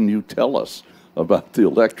much can you tell us about the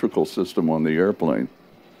electrical system on the airplane?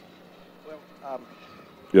 Well,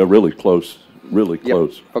 yeah, really close, really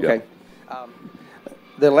close. Yep. Okay. Yeah.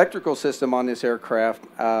 The electrical system on this aircraft,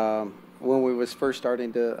 when we was first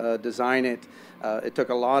starting to design it, it took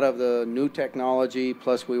a lot of the new technology,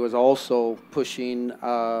 plus we was also pushing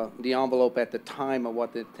the envelope at the time of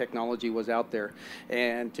what the technology was out there.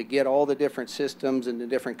 And to get all the different systems and the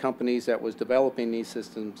different companies that was developing these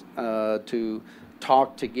systems to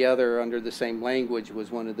talk together under the same language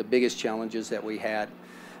was one of the biggest challenges that we had.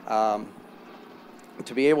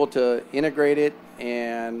 To be able to integrate it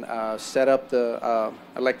and set up the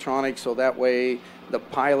electronics so that way the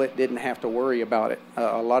pilot didn't have to worry about it.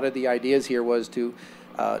 A lot of the ideas here was to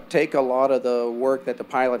take a lot of the work that the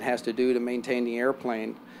pilot has to do to maintain the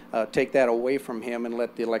airplane, take that away from him and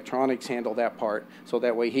let the electronics handle that part so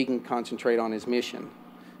that way he can concentrate on his mission.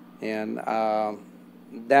 And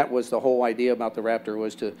that was the whole idea about the Raptor,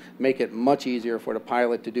 was to make it much easier for the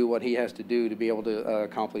pilot to do what he has to do to be able to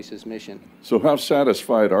accomplish his mission. So how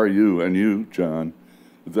satisfied are you, and you, John,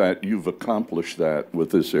 that you've accomplished that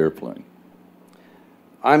with this airplane?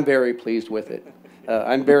 I'm very pleased with it.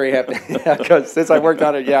 I'm very happy because since I worked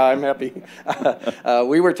on it, yeah, I'm happy.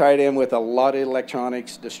 We were tied in with a lot of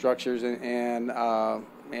electronics, the structures, and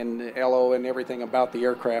the LO and everything about the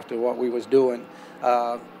aircraft and what we was doing.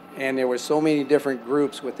 And there were so many different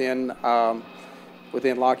groups within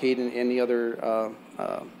Lockheed and the other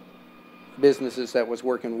businesses that was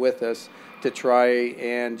working with us to try,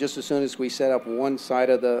 and just as soon as we set up one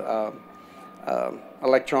side of the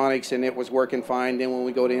electronics and it was working fine, then when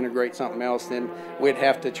we go to integrate something else, then we'd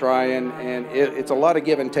have to try, and it's a lot of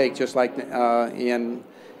give and take, just like in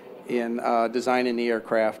designing the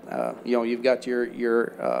aircraft. You know, you've got your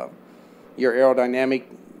aerodynamic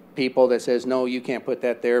people that says, no, you can't put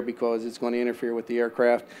that there because it's going to interfere with the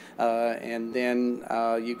aircraft. And then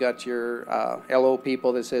you got your LO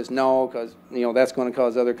people that says, no, because that's going to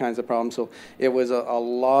cause other kinds of problems. So it was a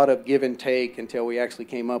lot of give and take until we actually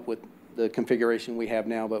came up with the configuration we have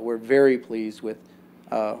now. But we're very pleased with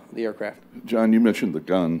the aircraft. John, you mentioned the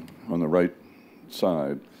gun on the right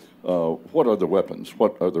side. What are the weapons?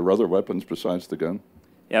 What are there other weapons besides the gun?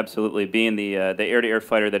 Absolutely. Being the air-to-air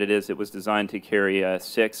fighter that it is, it was designed to carry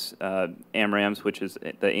 6 AMRAAMs, which is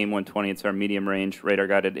the AIM-120. It's our medium-range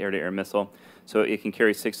radar-guided air-to-air missile. So it can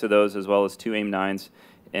carry 6 of those as well as 2 AIM-9s,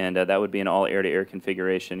 and that would be an all air-to-air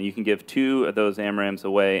configuration. You can give 2 of those AMRAAMs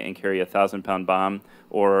away and carry a 1,000-pound bomb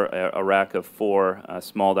or a rack of 4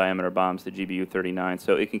 small-diameter bombs, the GBU-39.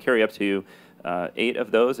 So it can carry up to 8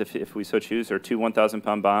 of those if we so choose, or 2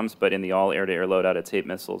 1,000-pound bombs, but in the all air-to-air loadout, it's 8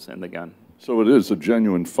 missiles in the gun. So it is a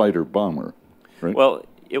genuine fighter bomber, right? Well,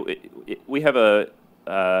 we have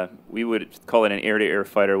we would call it an air-to-air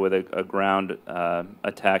fighter with a ground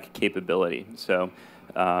attack capability. So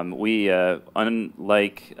we,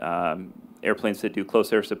 unlike airplanes that do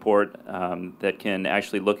close air support that can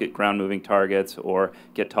actually look at ground-moving targets or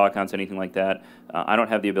get TACONs, anything like that, I don't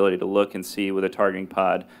have the ability to look and see with a targeting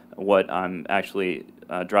pod what I'm actually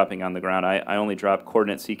dropping on the ground. I only drop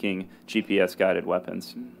coordinate-seeking GPS-guided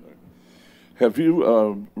weapons. Have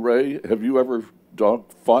you, Ray, have you ever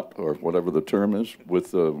dog-fought, or whatever the term is,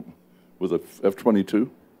 with a F-22?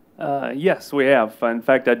 Yes, we have. In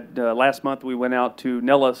fact, last month we went out to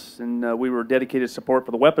Nellis, and we were dedicated support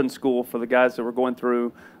for the weapons school for the guys that were going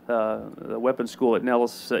through the weapons school at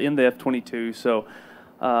Nellis in the F-22. So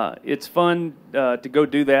it's fun to go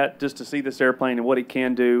do that, just to see this airplane and what it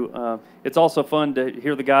can do. It's also fun to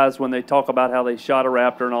hear the guys when they talk about how they shot a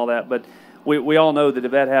Raptor and all that. But we all know that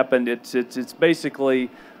if that happened, it's basically,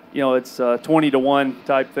 you know, it's 20-to-1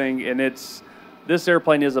 type thing, and this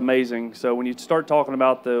airplane is amazing. So when you start talking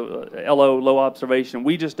about the LO, low observation,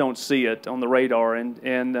 we just don't see it on the radar,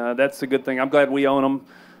 and that's the good thing. I'm glad we own them,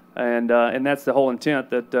 and that's the whole intent,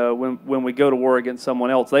 that when we go to war against someone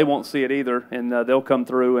else, they won't see it either, and they'll come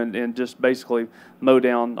through and just basically mow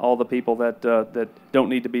down all the people that don't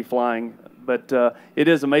need to be flying. But it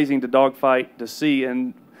is amazing to dogfight, to see,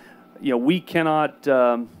 and you know, we cannot.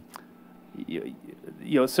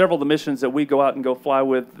 You know, several of the missions that we go out and go fly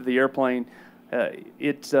with the airplane,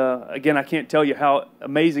 again, I can't tell you how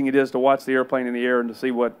amazing it is to watch the airplane in the air and to see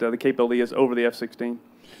what the capability is over the F-16.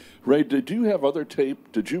 Ray, did you have other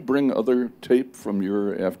tape? Did you bring other tape from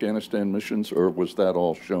your Afghanistan missions, or was that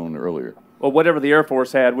all shown earlier? Well, whatever the Air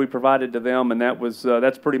Force had, we provided to them, and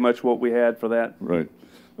that's pretty much what we had for that. Right.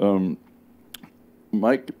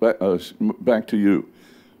 Mike, back to you.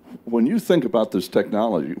 When you think about this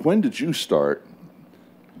technology, when did you start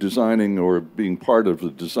designing or being part of the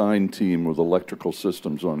design team with electrical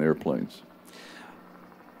systems on airplanes?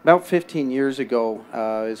 About 15 years ago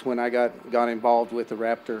is when I got involved with the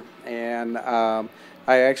Raptor, and I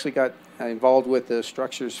actually got involved with the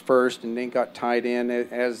structures first, and then got tied in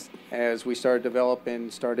as we started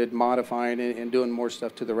developing, started modifying and doing more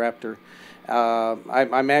stuff to the Raptor.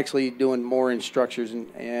 I'm actually doing more in structures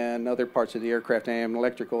and other parts of the aircraft than I am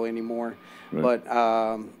electrical anymore. Right.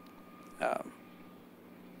 But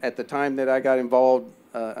at the time that I got involved,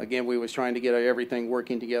 again, we was trying to get everything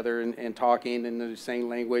working together and talking in the same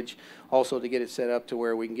language, also to get it set up to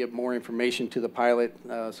where we can give more information to the pilot,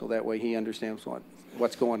 so that way he understands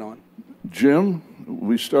what's going on. Jim,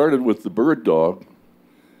 we started with the bird dog,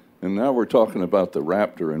 and now we're talking about the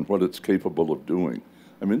Raptor and what it's capable of doing.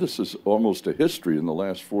 I mean, this is almost a history in the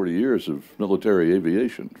last 40 years of military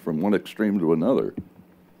aviation, from one extreme to another.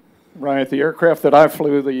 Right. The aircraft that I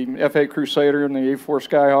flew, the F-8 Crusader and the A-4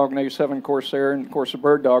 Skyhawk and A-7 Corsair and, of course, the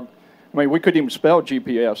Bird Dog, I mean, we couldn't even spell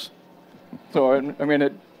GPS. So, I mean,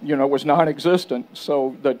 it, you know, was non-existent.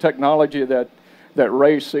 So the technology that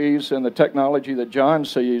Ray sees and the technology that John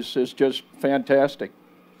sees is just fantastic.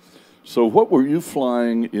 So what were you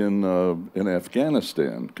flying in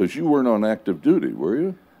Afghanistan? Because you weren't on active duty, were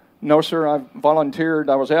you? No, sir. I volunteered.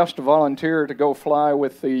 I was asked to volunteer to go fly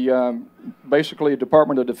with the basically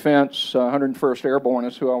Department of Defense, 101st Airborne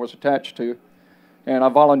is who I was attached to. And I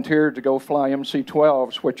volunteered to go fly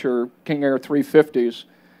MC-12s, which are King Air 350s,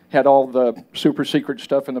 had all the super secret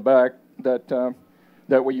stuff in the back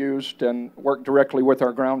that we used, and worked directly with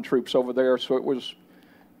our ground troops over there. So it was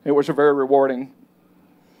a very rewarding.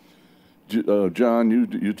 John,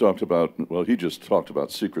 you talked about, well, he just talked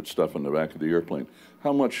about secret stuff in the back of the airplane.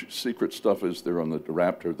 How much secret stuff is there on the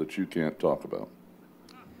Raptor that you can't talk about?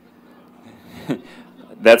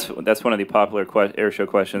 That's one of the popular airshow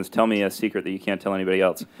questions. Tell me a secret that you can't tell anybody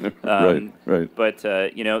else. Right. But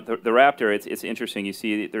you know, the Raptor, it's interesting. You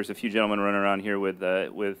see, there's a few gentlemen running around here with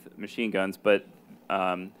machine guns, but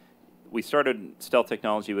we started stealth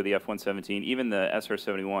technology with the F-117. Even the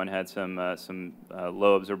SR-71 had some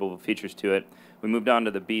low observable features to it. We moved on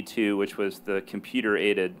to the B-2, which was the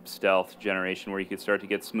computer-aided stealth generation, where you could start to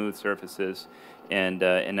get smooth surfaces. And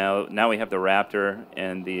now we have the Raptor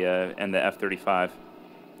and the F-35.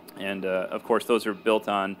 And of course, those are built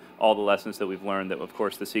on all the lessons that we've learned, that of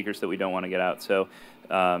course the secrets that we don't want to get out. So,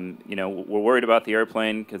 you know, we're worried about the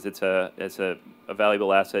airplane because it's a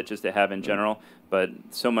valuable asset just to have in general. But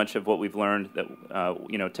so much of what we've learned that,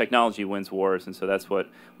 you know, technology wins wars, and so that's what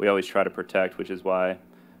we always try to protect, which is why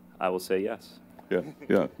I will say yes. Yeah,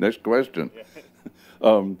 yeah. Next question.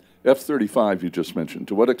 F-35 you just mentioned.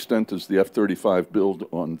 To what extent does the F-35 build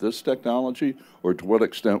on this technology, or to what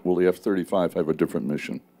extent will the F-35 have a different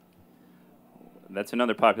mission? That's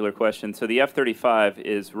another popular question. So the F-35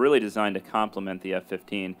 is really designed to complement the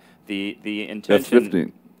F-15. The intention.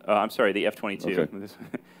 F-15. I'm sorry, the F-22.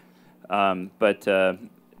 Okay.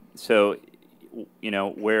 So, you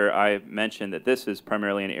know, where I mentioned that this is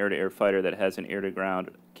primarily an air-to-air fighter that has an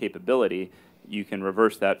air-to-ground capability, you can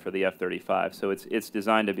reverse that for the F-35. So it's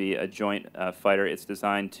designed to be a joint fighter. It's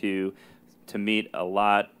designed to meet a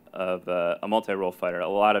lot of a multi-role fighter, a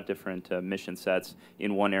lot of different mission sets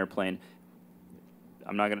in one airplane.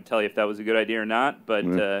 I'm not going to tell you if that was a good idea or not,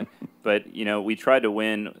 but but you know, we tried to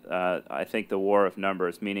win. I think the war of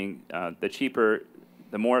numbers, meaning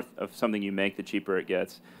the more of something you make, the cheaper it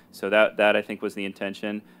gets. So that I think was the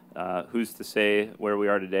intention. Who's to say where we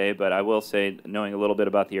are today? But I will say, knowing a little bit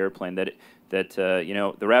about the airplane, that you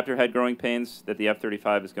know, the Raptor had growing pains that the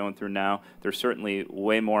F-35 is going through now. There's certainly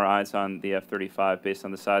way more eyes on the F-35 based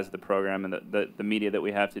on the size of the program and the media that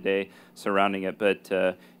we have today surrounding it. But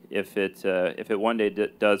if it one day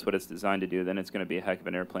does what it's designed to do, then it's going to be a heck of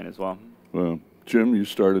an airplane as well. Well, Jim, you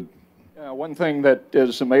started. One thing that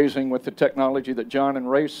is amazing with the technology that John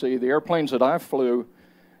and Ray see, the airplanes that I flew,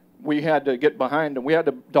 we had to get behind them. We had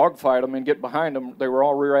to dogfight them and get behind them. They were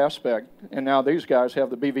all rear aspect. And now these guys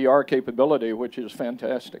have the BVR capability, which is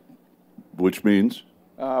fantastic. Which means?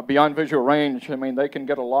 Beyond visual range. I mean, they can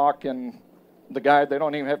get a lock, and the guy, they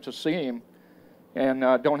don't even have to see him, and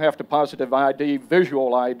don't have to positive ID,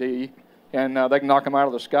 visual ID, and they can knock him out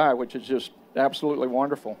of the sky, which is just absolutely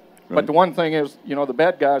wonderful. Right. But the one thing is, you know, the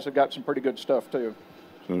bad guys have got some pretty good stuff, too.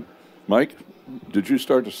 So, Mike, did you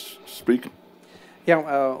start to speak?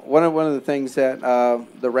 Yeah, one of the things that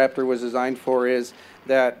the Raptor was designed for is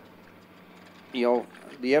that, you know,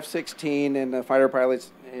 the F-16 and the fighter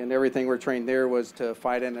pilots and everything were trained there was to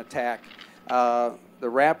fight and attack. The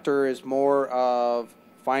Raptor is more of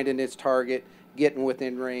finding its target, getting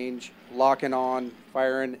within range, locking on,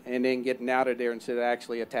 firing, and then getting out of there instead of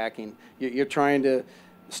actually attacking. You're trying to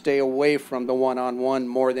stay away from the one-on-one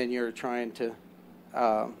more than you're trying to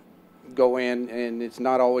go in, and it's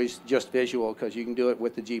not always just visual because you can do it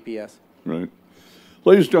with the GPS. Right.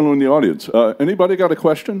 Ladies and gentlemen in the audience, anybody got a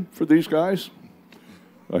question for these guys?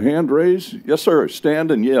 A hand raised? Yes, sir. Stand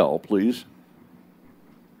and yell, please.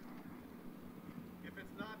 If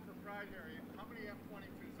it's not proprietary, how many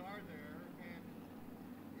F-22s are there, and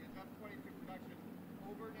is F-22 production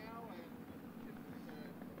over now, and it's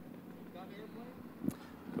a done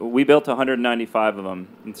airplane? We built 195 of them,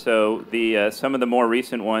 and so some of the more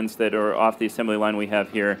recent ones that are off the assembly line we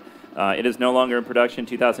have here, it is no longer in production.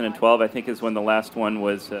 2012, I think, is when the last one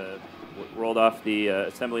was rolled off the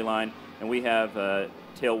assembly line, and we have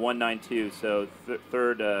tail 192, so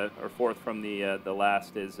third or fourth from the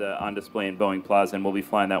last is on display in Boeing Plaza, and we'll be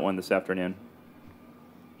flying that one this afternoon.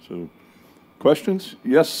 So, questions?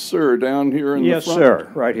 Yes, sir, down here in the front. Yes,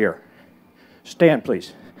 sir, right here. Stand,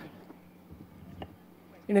 please.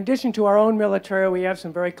 In addition to our own military, we have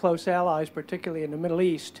some very close allies, particularly in the Middle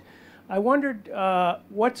East. I wondered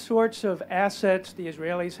what sorts of assets the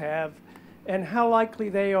Israelis have and how likely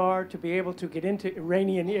they are to be able to get into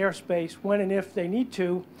Iranian airspace when and if they need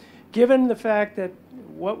to, given the fact that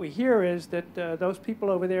what we hear is that those people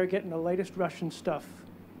over there are getting the latest Russian stuff.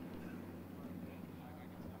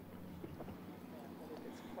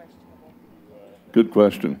 Good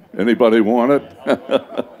question. Anybody want it?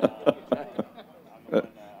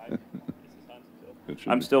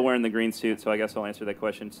 I'm still wearing the green suit, so I guess I'll answer that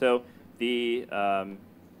question. So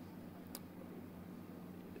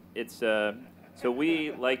so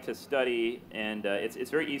we like to study, and it's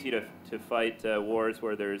very easy to fight wars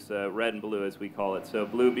where there's red and blue, as we call it. So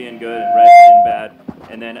blue being good and red being bad,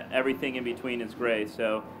 and then everything in between is gray.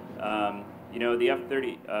 So you know, the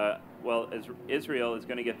F-30. Well, Israel is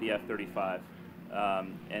going to get the F-35,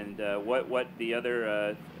 and what the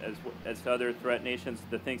other as to other threat nations,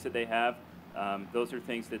 the things that they have. Those are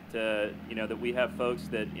things that you know, that we have folks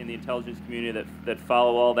that in the intelligence community that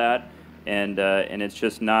follow all that, and it's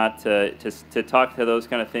just not to talk to those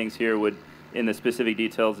kind of things here would in the specific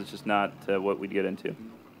details. It's just not what we'd get into.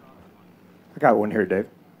 I got one here, Dave.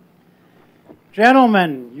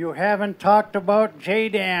 Gentlemen, you haven't talked about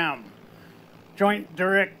JDAM, Joint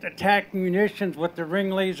Direct Attack Munitions with the ring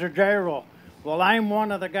laser gyro. Well, I'm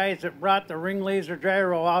one of the guys that brought the ring laser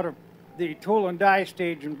gyro out of the tool and die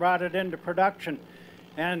stage and brought it into production.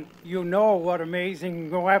 And you know what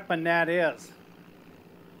amazing weapon that is.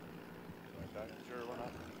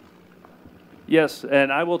 Yes,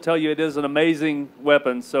 and I will tell you it is an amazing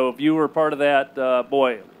weapon. So if you were part of that,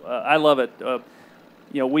 boy, I love it.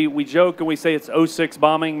 You know, we joke and we say it's 06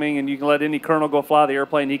 bombing, meaning you can let any colonel go fly the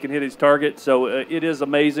airplane, he can hit his target. So it is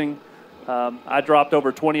amazing. I dropped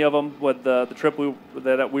over 20 of them with the trip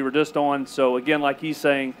that we were just on. So again, like he's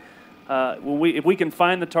saying, if we can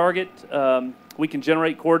find the target, we can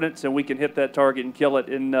generate coordinates and we can hit that target and kill it.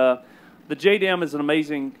 And the JDAM is an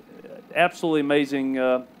amazing, absolutely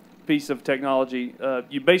amazing piece of technology.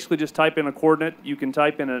 You basically just type in a coordinate. You can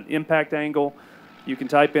type in an impact angle. You can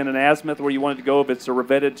type in an azimuth where you want it to go. If it's a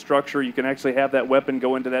revetted structure, you can actually have that weapon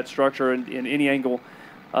go into that structure in any angle.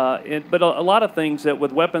 But a lot of things that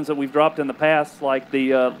with weapons that we've dropped in the past, like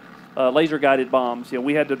the laser-guided bombs, you know,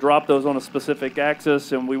 we had to drop those on a specific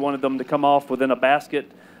axis, and we wanted them to come off within a basket.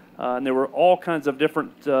 And there were all kinds of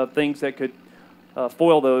different things that could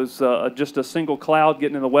foil those. Just a single cloud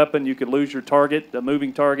getting in the weapon, you could lose your target, a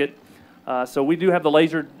moving target. So we do have the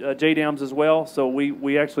laser JDAMs as well. So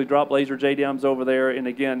we actually drop laser JDAMs over there. And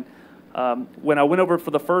again, when I went over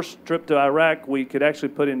for the first trip to Iraq, we could actually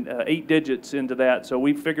put in 8 digits into that. So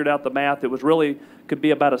we figured out the math. It was really could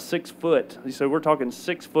be about a 6 foot. So we're talking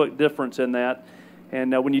 6 foot difference in that.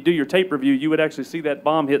 And when you do your tape review, you would actually see that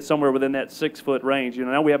bomb hit somewhere within that 6 foot range. You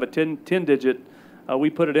know, now we have a 10 digit. We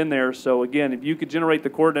put it in there. So again, if you could generate the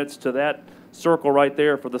coordinates to that circle right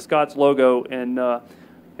there for the Scott's logo,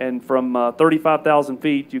 and from 35,000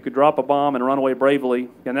 feet, you could drop a bomb and run away bravely.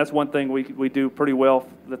 And that's one thing we do pretty well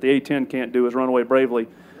that the A-10 can't do is run away bravely.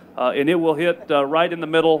 And it will hit right in the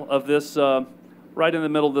middle of this,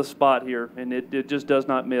 spot here, and it just does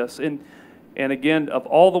not miss. And again, of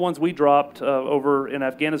all the ones we dropped over in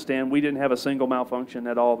Afghanistan, we didn't have a single malfunction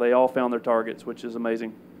at all. They all found their targets, which is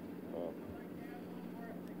amazing.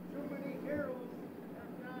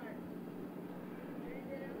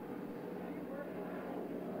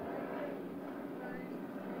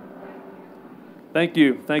 Thank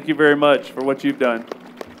you. Thank you very much for what you've done.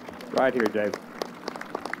 Right here, Dave.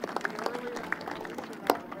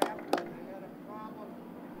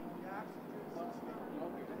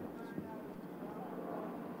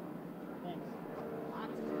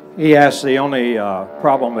 He asked the only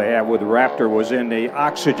problem they had with the Raptor was in the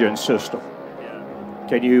oxygen system.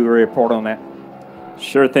 Can you report on that?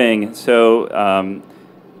 Sure thing. So,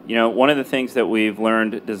 you know, one of the things that we've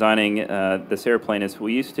learned designing this airplane is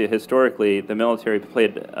we used to, historically, the military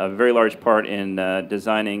played a very large part in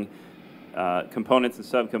designing components and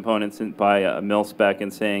subcomponents by a mil spec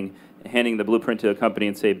and handing the blueprint to a company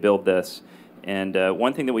and say, build this. And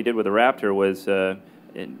one thing that we did with the Raptor was,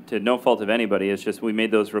 to no fault of anybody, is just we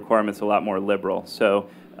made those requirements a lot more liberal. So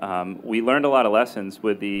we learned a lot of lessons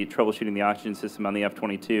with the troubleshooting the oxygen system on the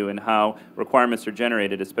F-22 and how requirements are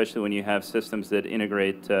generated, especially when you have systems that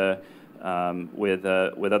integrate with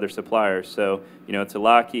other suppliers. So, you know, it's a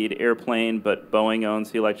Lockheed airplane, but Boeing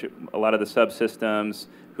owns a lot of the subsystems,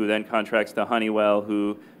 who then contracts to Honeywell,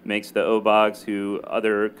 who makes the OBOGs, who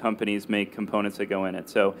other companies make components that go in it.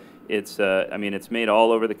 So it's, I mean, it's made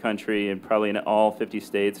all over the country and probably in all 50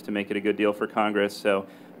 states to make it a good deal for Congress. So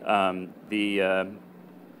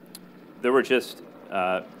there's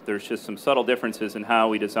just some subtle differences in how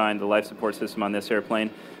we designed the life support system on this airplane.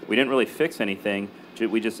 We didn't really fix anything.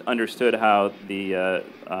 We just understood how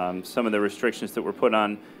some of the restrictions that were put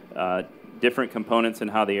on different components and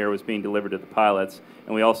how the air was being delivered to the pilots.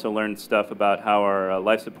 And we also learned stuff about how our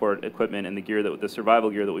life support equipment and the survival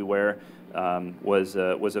gear that we wear was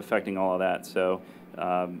affecting all of that. So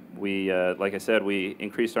like I said, we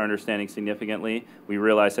increased our understanding significantly. We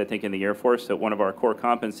realized, I think, in the Air Force that one of our core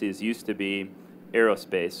competencies used to be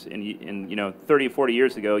aerospace. And you know, 30 or 40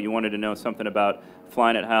 years ago, you wanted to know something about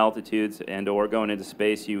flying at high altitudes or going into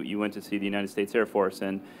space, you went to see the United States Air Force.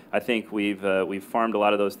 And I think we've farmed a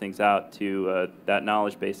lot of those things out to that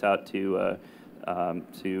knowledge base out to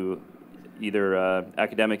either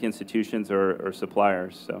academic institutions or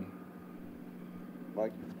suppliers. So,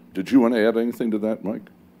 Mike, did you want to add anything to that, Mike?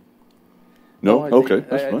 No? Okay,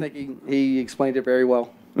 that's fine. I think he explained it very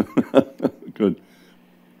well. Good.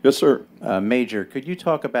 Yes, sir. Major, could you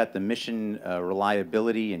talk about the mission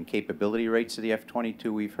reliability and capability rates of the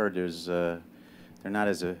F-22? We've heard they're not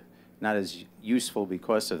as useful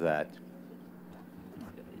because of that.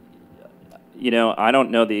 You know, I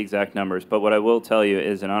don't know the exact numbers, but what I will tell you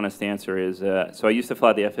is an honest answer is, so I used to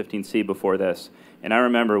fly the F-15C before this, and I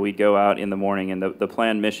remember we'd go out in the morning, and the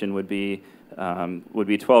planned mission would be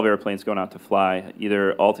 12 airplanes going out to fly,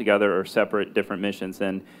 either all together or separate different missions.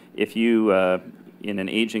 And if you, in an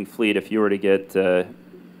aging fleet, if you were to get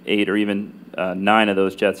 8 or even 9 of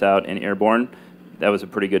those jets out and airborne, that was a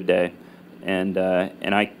pretty good day. And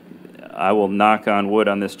I will knock on wood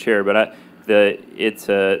on this chair, but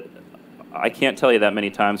I can't tell you that many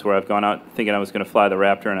times where I've gone out thinking I was going to fly the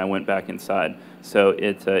Raptor and I went back inside. So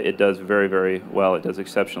it does very, very well. It does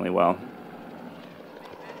exceptionally well.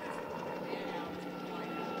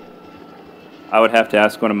 I would have to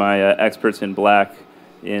ask one of my experts in black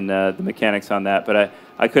in the mechanics on that, but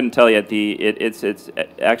I couldn't tell you. It's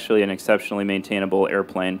actually an exceptionally maintainable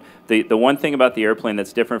airplane. The one thing about the airplane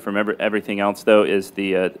that's different from everything else, though, is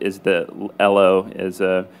the LO,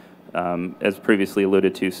 as previously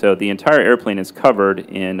alluded to. So the entire airplane is covered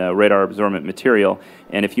in radar absorbent material,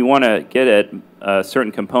 and if you want to get at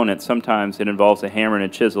certain components, sometimes it involves a hammer and a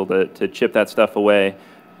chisel to chip that stuff away,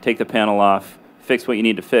 take the panel off, fix what you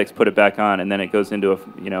need to fix, put it back on, and then it goes into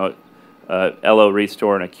a LO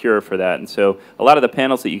restore and a cure for that. And so a lot of the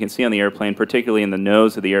panels that you can see on the airplane, particularly in the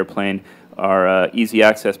nose of the airplane, are easy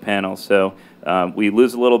access panels. So we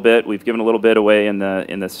lose a little bit. We've given a little bit away in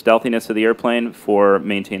the stealthiness of the airplane for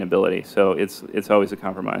maintainability. So it's always a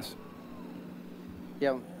compromise.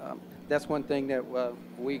 Yeah, that's one thing that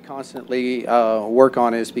we constantly work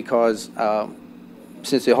on, is because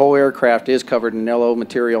since the whole aircraft is covered in LO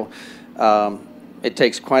material, it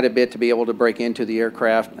takes quite a bit to be able to break into the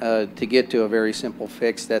aircraft to get to a very simple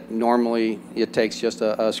fix that normally it takes just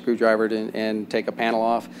a screwdriver and take a panel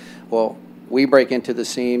off. Well, we break into the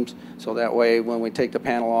seams, so that way when we take the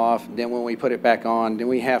panel off, then when we put it back on, then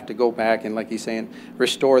we have to go back and, like he's saying,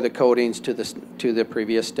 restore the coatings to the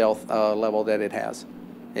previous stealth level that it has.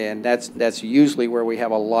 And that's usually where we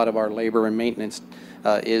have a lot of our labor and maintenance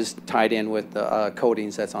is tied in with the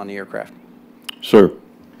coatings that's on the aircraft. Sir.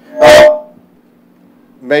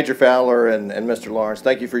 Major Fowler and Mr. Lawrence,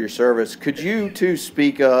 thank you for your service. Could you two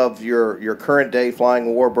speak of your current day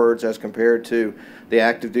flying warbirds as compared to the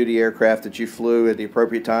active duty aircraft that you flew at the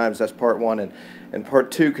appropriate times? That's part one. And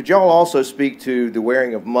part two, could y'all also speak to the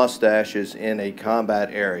wearing of mustaches in a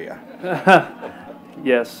combat area?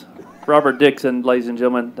 Yes. Robert Dixon, ladies and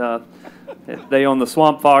gentlemen. They own the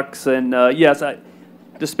Swamp Fox. And yes,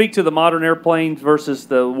 to speak to the modern airplanes versus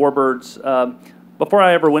the warbirds, before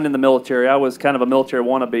I ever went in the military, I was kind of a military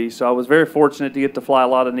wannabe, so I was very fortunate to get to fly a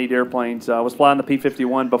lot of neat airplanes. I was flying the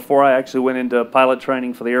P-51 before I actually went into pilot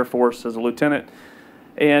training for the Air Force as a lieutenant.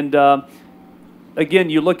 And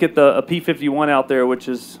again, you look at the P-51 out there, which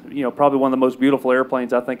is probably one of the most beautiful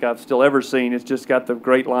airplanes I think I've still ever seen. It's just got the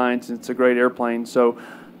great lines, and it's a great airplane. So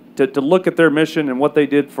to look at their mission and what they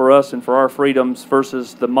did for us and for our freedoms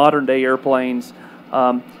versus the modern day airplanes,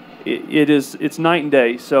 it's night and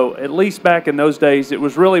day. So at least back in those days, it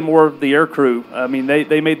was really more of the air crew. I mean,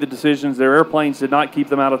 they made the decisions. Their airplanes did not keep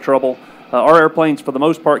them out of trouble. Our airplanes, for the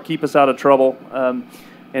most part, keep us out of trouble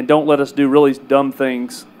and don't let us do really dumb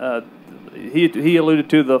things. He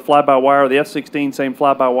alluded to the fly-by-wire, the F-16, same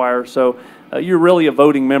fly-by-wire. So you're really a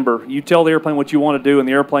voting member. You tell the airplane what you want to do, and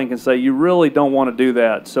the airplane can say, you really don't want to do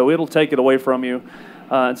that. So it'll take it away from you.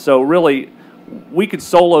 So really, we could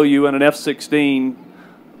solo you in an F-16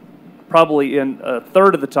 probably in a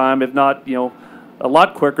third of the time, if not, a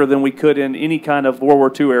lot quicker than we could in any kind of World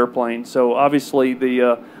War II airplane. So obviously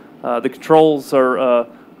the controls are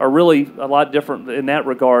really a lot different in that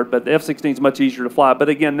regard, but the F-16 is much easier to fly. But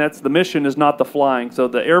again, the mission is not the flying. So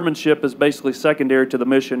the airmanship is basically secondary to the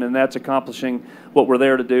mission, and that's accomplishing what we're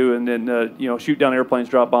there to do, and then shoot down airplanes,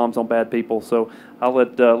 drop bombs on bad people. So I'll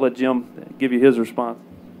let Jim give you his response.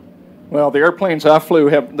 Well, the airplanes I flew,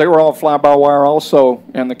 they were all fly-by-wire also,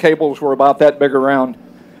 and the cables were about that big around.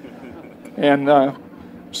 And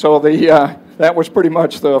so that was pretty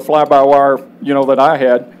much the fly-by-wire, that I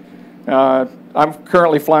had. I'm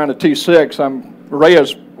currently flying a T-6. Ray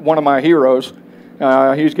is one of my heroes.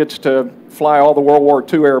 He gets to fly all the World War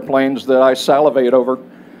II airplanes that I salivate over.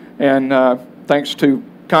 And thanks to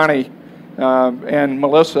Connie and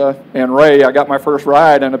Melissa and Ray, I got my first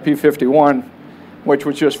ride in a P-51. Which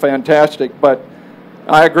was just fantastic. But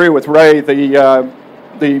I agree with Ray, the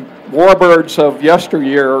warbirds of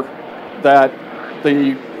yesteryear, that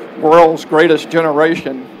the world's greatest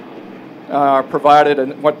generation provided,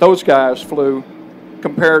 and what those guys flew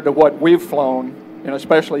compared to what we've flown, and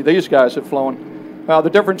especially these guys have flown, the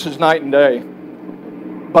difference is night and day.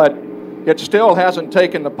 But it still hasn't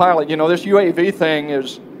taken the pilot. This UAV thing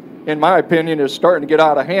is, in my opinion, is starting to get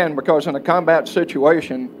out of hand, because in a combat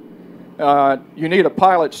situation, You need a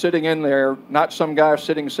pilot sitting in there, not some guy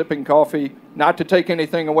sitting sipping coffee, not to take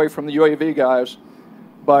anything away from the UAV guys,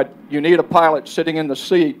 but you need a pilot sitting in the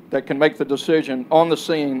seat that can make the decision on the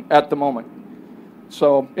scene at the moment.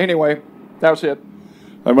 So anyway, that's it.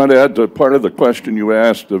 I might add to part of the question you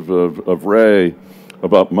asked of Ray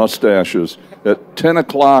about mustaches. At 10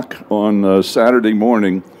 o'clock on Saturday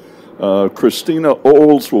morning, Christina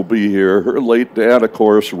Oles will be here. Her late dad, of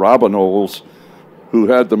course, Robin Oles, who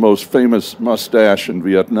had the most famous mustache in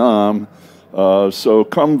Vietnam. So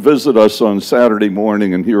come visit us on Saturday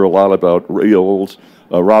morning and hear a lot about Ray Oles,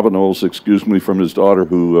 Robin Oles, excuse me, from his daughter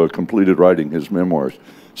who completed writing his memoirs.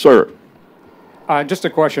 Sir. Just a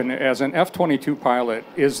question. As an F-22 pilot,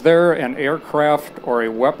 is there an aircraft or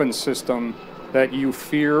a weapon system that you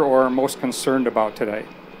fear or are most concerned about today?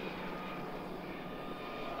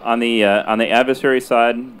 On the adversary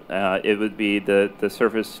side, it would be the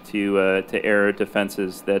surface to air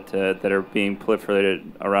defenses that are being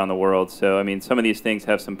proliferated around the world. So I mean, some of these things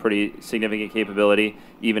have some pretty significant capability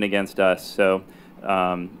even against us. So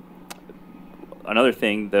another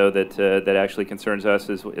thing though that actually concerns us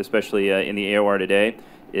is, especially in the AOR today,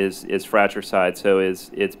 is fratricide. So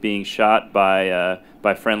it's being shot by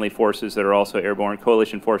friendly forces that are also airborne,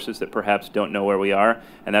 coalition forces that perhaps don't know where we are,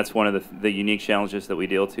 and that's one of the unique challenges that we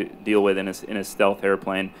deal with in a stealth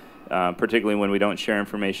airplane, particularly when we don't share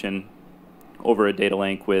information over a data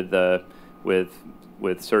link with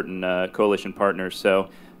certain coalition partners. So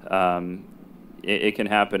it can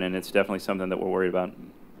happen, and it's definitely something that we're worried about.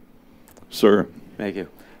 Sir. Thank you.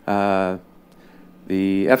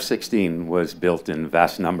 The F-16 was built in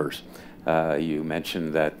vast numbers. You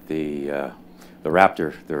mentioned that the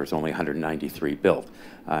Raptor, there was only 193 built.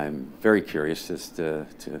 I'm very curious as to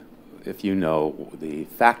if you know the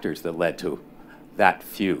factors that led to that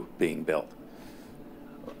few being built.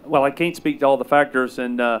 Well, I can't speak to all the factors,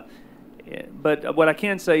 but what I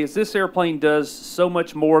can say is this airplane does so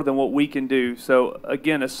much more than what we can do. So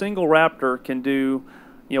again, a single Raptor can do,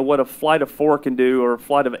 you know, what a flight of 4 can do or a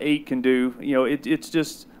flight of 8 can do. You know, it's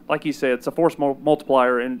just, like you said, it's a force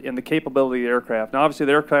multiplier in the capability of the aircraft. Now, obviously,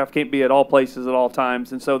 the aircraft can't be at all places at all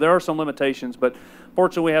times, and so there are some limitations, but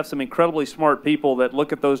fortunately, we have some incredibly smart people that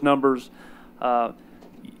look at those numbers.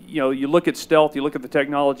 You know, you look at stealth, you look at the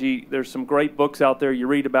technology, there's some great books out there you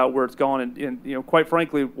read about where it's gone, and you know, quite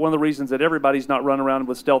frankly, one of the reasons that everybody's not running around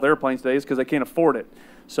with stealth airplanes today is because they can't afford it.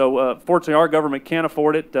 So fortunately, our government can't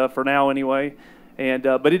afford it for now anyway. And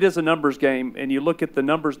but it is a numbers game, and you look at the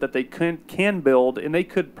numbers that they can build, and they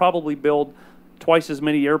could probably build twice as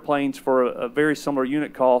many airplanes for a very similar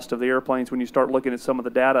unit cost of the airplanes when you start looking at some of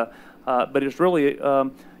the data. But it's really,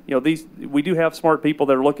 you know, we do have smart people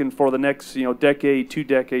that are looking for the next, you know, decade, 2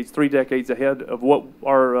 decades, 3 decades ahead of what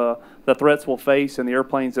the threats we'll face and the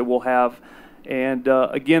airplanes that we'll have. And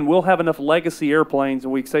again, we'll have enough legacy airplanes,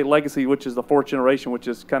 and we say legacy, which is the 4th generation, which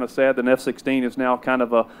is kind of sad. The F-16 is now kind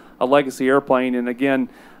of a legacy airplane. And again,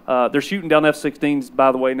 they're shooting down F-16s,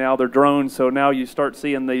 by the way, now. They're drones, so now you start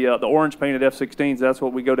seeing the orange painted F-16s. That's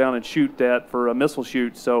what we go down and shoot at for missile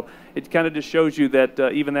shoots. So it kind of just shows you that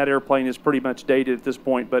even that airplane is pretty much dated at this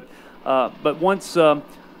point. But once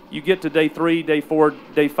you get to day 3, day 4,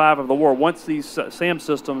 day 5 of the war, once these SAM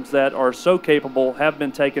systems that are so capable have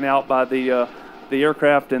been taken out by the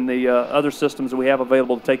aircraft and the other systems that we have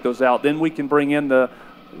available to take those out, then we can bring in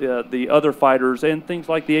the other fighters and things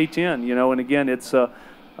like the A-10, you know. And again, it's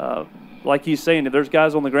like he's saying, if there's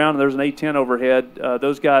guys on the ground and there's an A-10 overhead,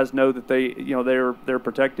 those guys know that they're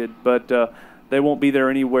protected, but they won't be there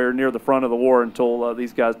anywhere near the front of the war until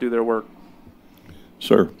these guys do their work.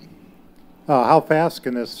 Sir. How fast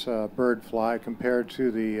can this bird fly compared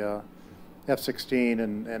to the F-16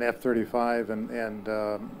 and F-35,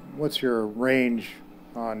 and what's your range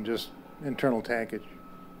on just internal tankage?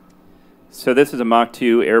 So this is a Mach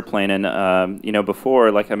 2 airplane, and you know,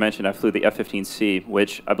 before, like I mentioned, I flew the F-15C,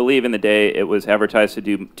 which I believe in the day it was advertised to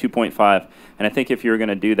do 2.5, and I think if you were going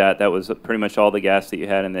to do that, that was pretty much all the gas that you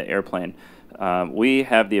had in the airplane. We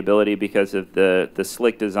have the ability, because of the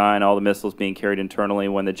slick design, all the missiles being carried internally.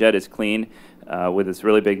 When the jet is clean, with its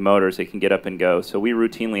really big motors, it can get up and go. So we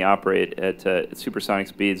routinely operate at supersonic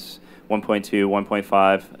speeds, 1.2,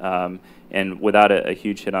 1.5, and without a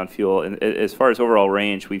huge hit on fuel. And as far as overall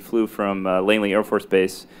range, we flew from Langley Air Force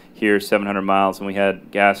Base here 700 miles, and we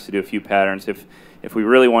had gas to do a few patterns. If we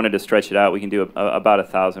really wanted to stretch it out, we can do about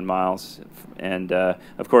 1,000 miles. And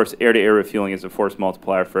of course, air-to-air refueling is a force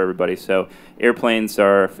multiplier for everybody. So airplanes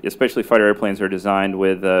are, especially fighter airplanes, are designed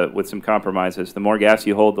with some compromises. The more gas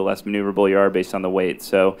you hold, the less maneuverable you are based on the weight.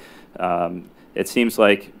 So it seems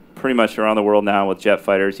like pretty much around the world now with jet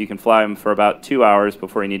fighters. You can fly them for about 2 hours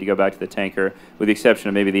before you need to go back to the tanker, with the exception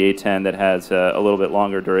of maybe the A-10 that has a little bit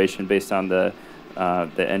longer duration based on the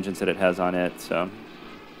engines that it has on it. So,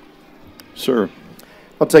 sir,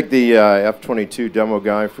 I'll take the F-22 demo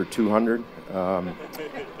guy for 200. I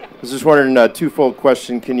was just wondering, twofold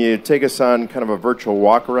question. Can you take us on kind of a virtual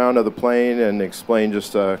walk around of the plane and explain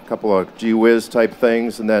just a couple of gee whiz type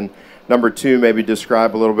things? And then number two, maybe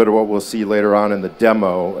describe a little bit of what we'll see later on in the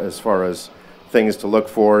demo as far as things to look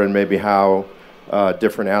for and maybe how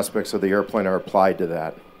different aspects of the airplane are applied to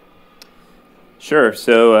that. Sure.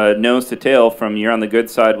 So nose to tail, from you're on the good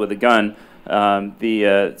side with a gun.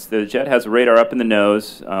 The jet has a radar up in the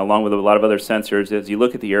nose, along with a lot of other sensors. As you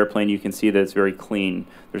look at the airplane, you can see that it's very clean.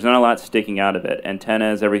 There's not a lot sticking out of it.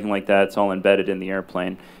 Antennas, everything like that, it's all embedded in the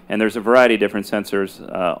airplane. And there's a variety of different sensors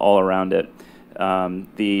all around it.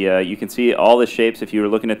 You can see all the shapes. If you were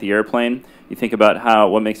looking at the airplane, you think about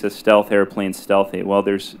what makes a stealth airplane stealthy. Well,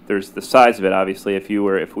 there's the size of it, obviously. If we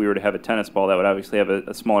were to have a tennis ball, that would obviously have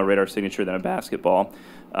a smaller radar signature than a basketball.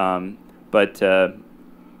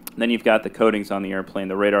 Then you've got the coatings on the airplane,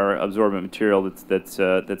 the radar absorbent material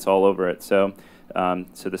that's all over it. So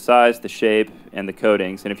the size, the shape, and the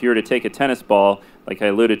coatings. And if you were to take a tennis ball, like I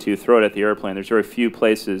alluded to, throw it at the airplane, there's very few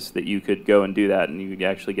places that you could go and do that, and you could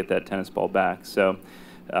actually get that tennis ball back. So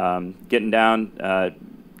getting down,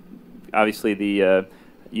 obviously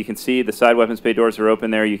you can see the side weapons bay doors are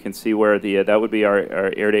open there. You can see where that would be our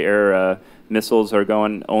air-to-air missiles are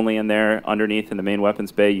going only in there. Underneath in the main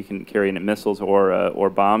weapons bay, you can carry in missiles or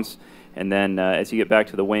bombs. And then as you get back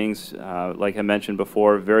to the wings, like I mentioned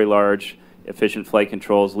before, very large, efficient flight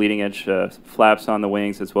controls, leading edge flaps on the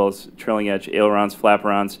wings, as well as trailing edge ailerons,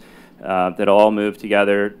 flaperons that all move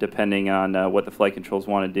together depending on what the flight controls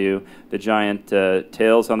want to do. The giant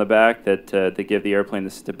tails on the back that give the airplane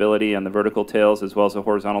the stability on the vertical tails, as well as the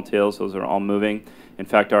horizontal tails, those are all moving. In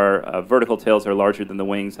fact, our vertical tails are larger than the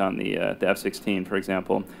wings on the F-16, for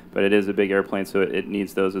example, but it is a big airplane, so it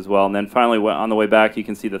needs those as well. And then finally, on the way back, you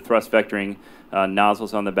can see the thrust vectoring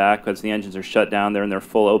nozzles on the back. Because the engines are shut down, they're in their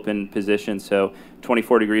full open position, so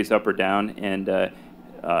 24 degrees up or down. And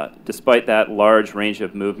despite that large range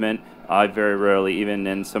of movement, I very rarely, even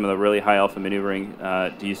in some of the really high alpha maneuvering,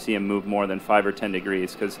 do you see them move more than 5 or 10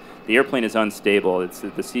 degrees, because the airplane is unstable.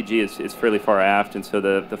 The CG is fairly far aft, and so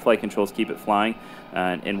the flight controls keep it flying.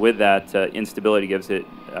 And with that, instability gives it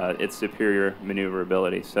its superior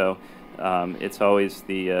maneuverability. So it's always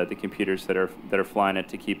the computers that are flying it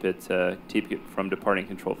to keep it from departing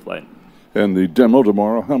control flight. And the demo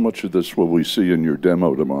tomorrow, how much of this will we see in your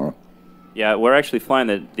demo tomorrow? Yeah, we're actually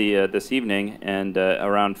flying this evening, and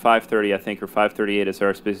around 5:30, I think, or 5:38 is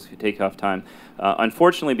our specific takeoff time.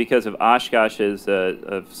 Unfortunately, because of Oshkosh's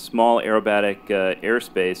small aerobatic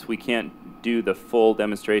airspace, we can't do the full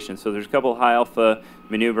demonstration. So there's a couple high alpha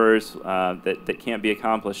maneuvers that can't be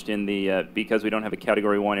accomplished in because we don't have a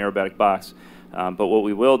Category 1 aerobatic box. But what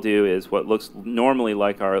we will do is what looks normally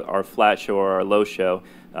like our flat show or our low show.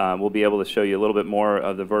 We'll be able to show you a little bit more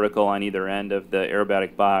of the vertical on either end of the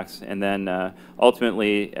aerobatic box, and then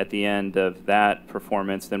ultimately at the end of that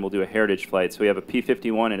performance, then we'll do a heritage flight. So we have a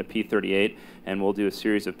P-51 and a P-38, and we'll do a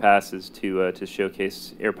series of passes to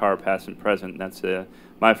showcase air power past and present. That's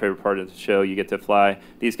my favorite part of the show. You get to fly.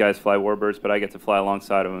 These guys fly warbirds, but I get to fly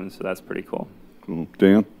alongside of them, so that's pretty cool. Cool.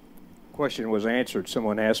 Dan? Question was answered.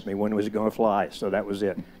 Someone asked me when was it going to fly, so that was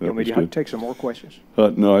it. You want me to take some more questions?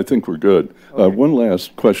 No, I think we're good. Okay. One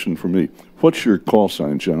last question for me. What's your call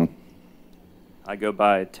sign, John? I go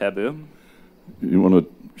by Taboo. You want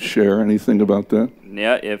to share anything about that?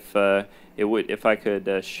 Yeah, if I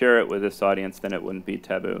could share it with this audience, then it wouldn't be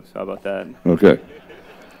taboo. So how about that? Okay.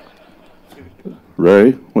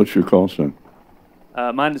 Ray, what's your call sign?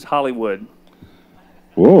 Mine is Hollywood.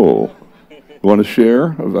 Whoa. Want to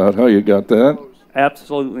share about how you got that?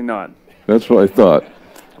 Absolutely not. That's what I thought.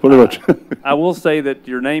 What about you? I will say that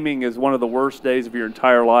your naming is one of the worst days of your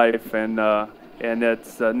entire life, and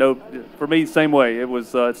it's for me, same way.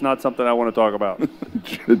 It's not something I want to talk about.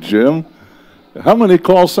 Jim, how many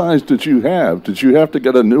call signs did you have? Did you have to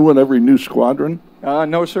get a new one every new squadron?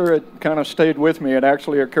 No, sir. It kind of stayed with me. It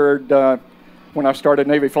actually occurred when I started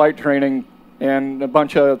Navy flight training, and a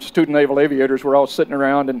bunch of student naval aviators were all sitting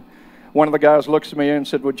around, and one of the guys looks at me and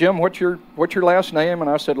said, "Well, Jim, what's your last name?" And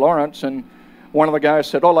I said, "Lawrence." And one of the guys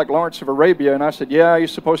said, "Oh, like Lawrence of Arabia." And I said, "Yeah,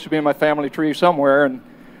 he's supposed to be in my family tree somewhere." And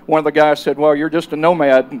one of the guys said, "Well, you're just a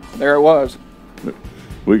nomad." And there it was.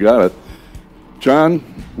 We got it. John,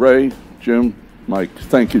 Ray, Jim, Mike,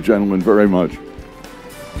 thank you, gentlemen, very much.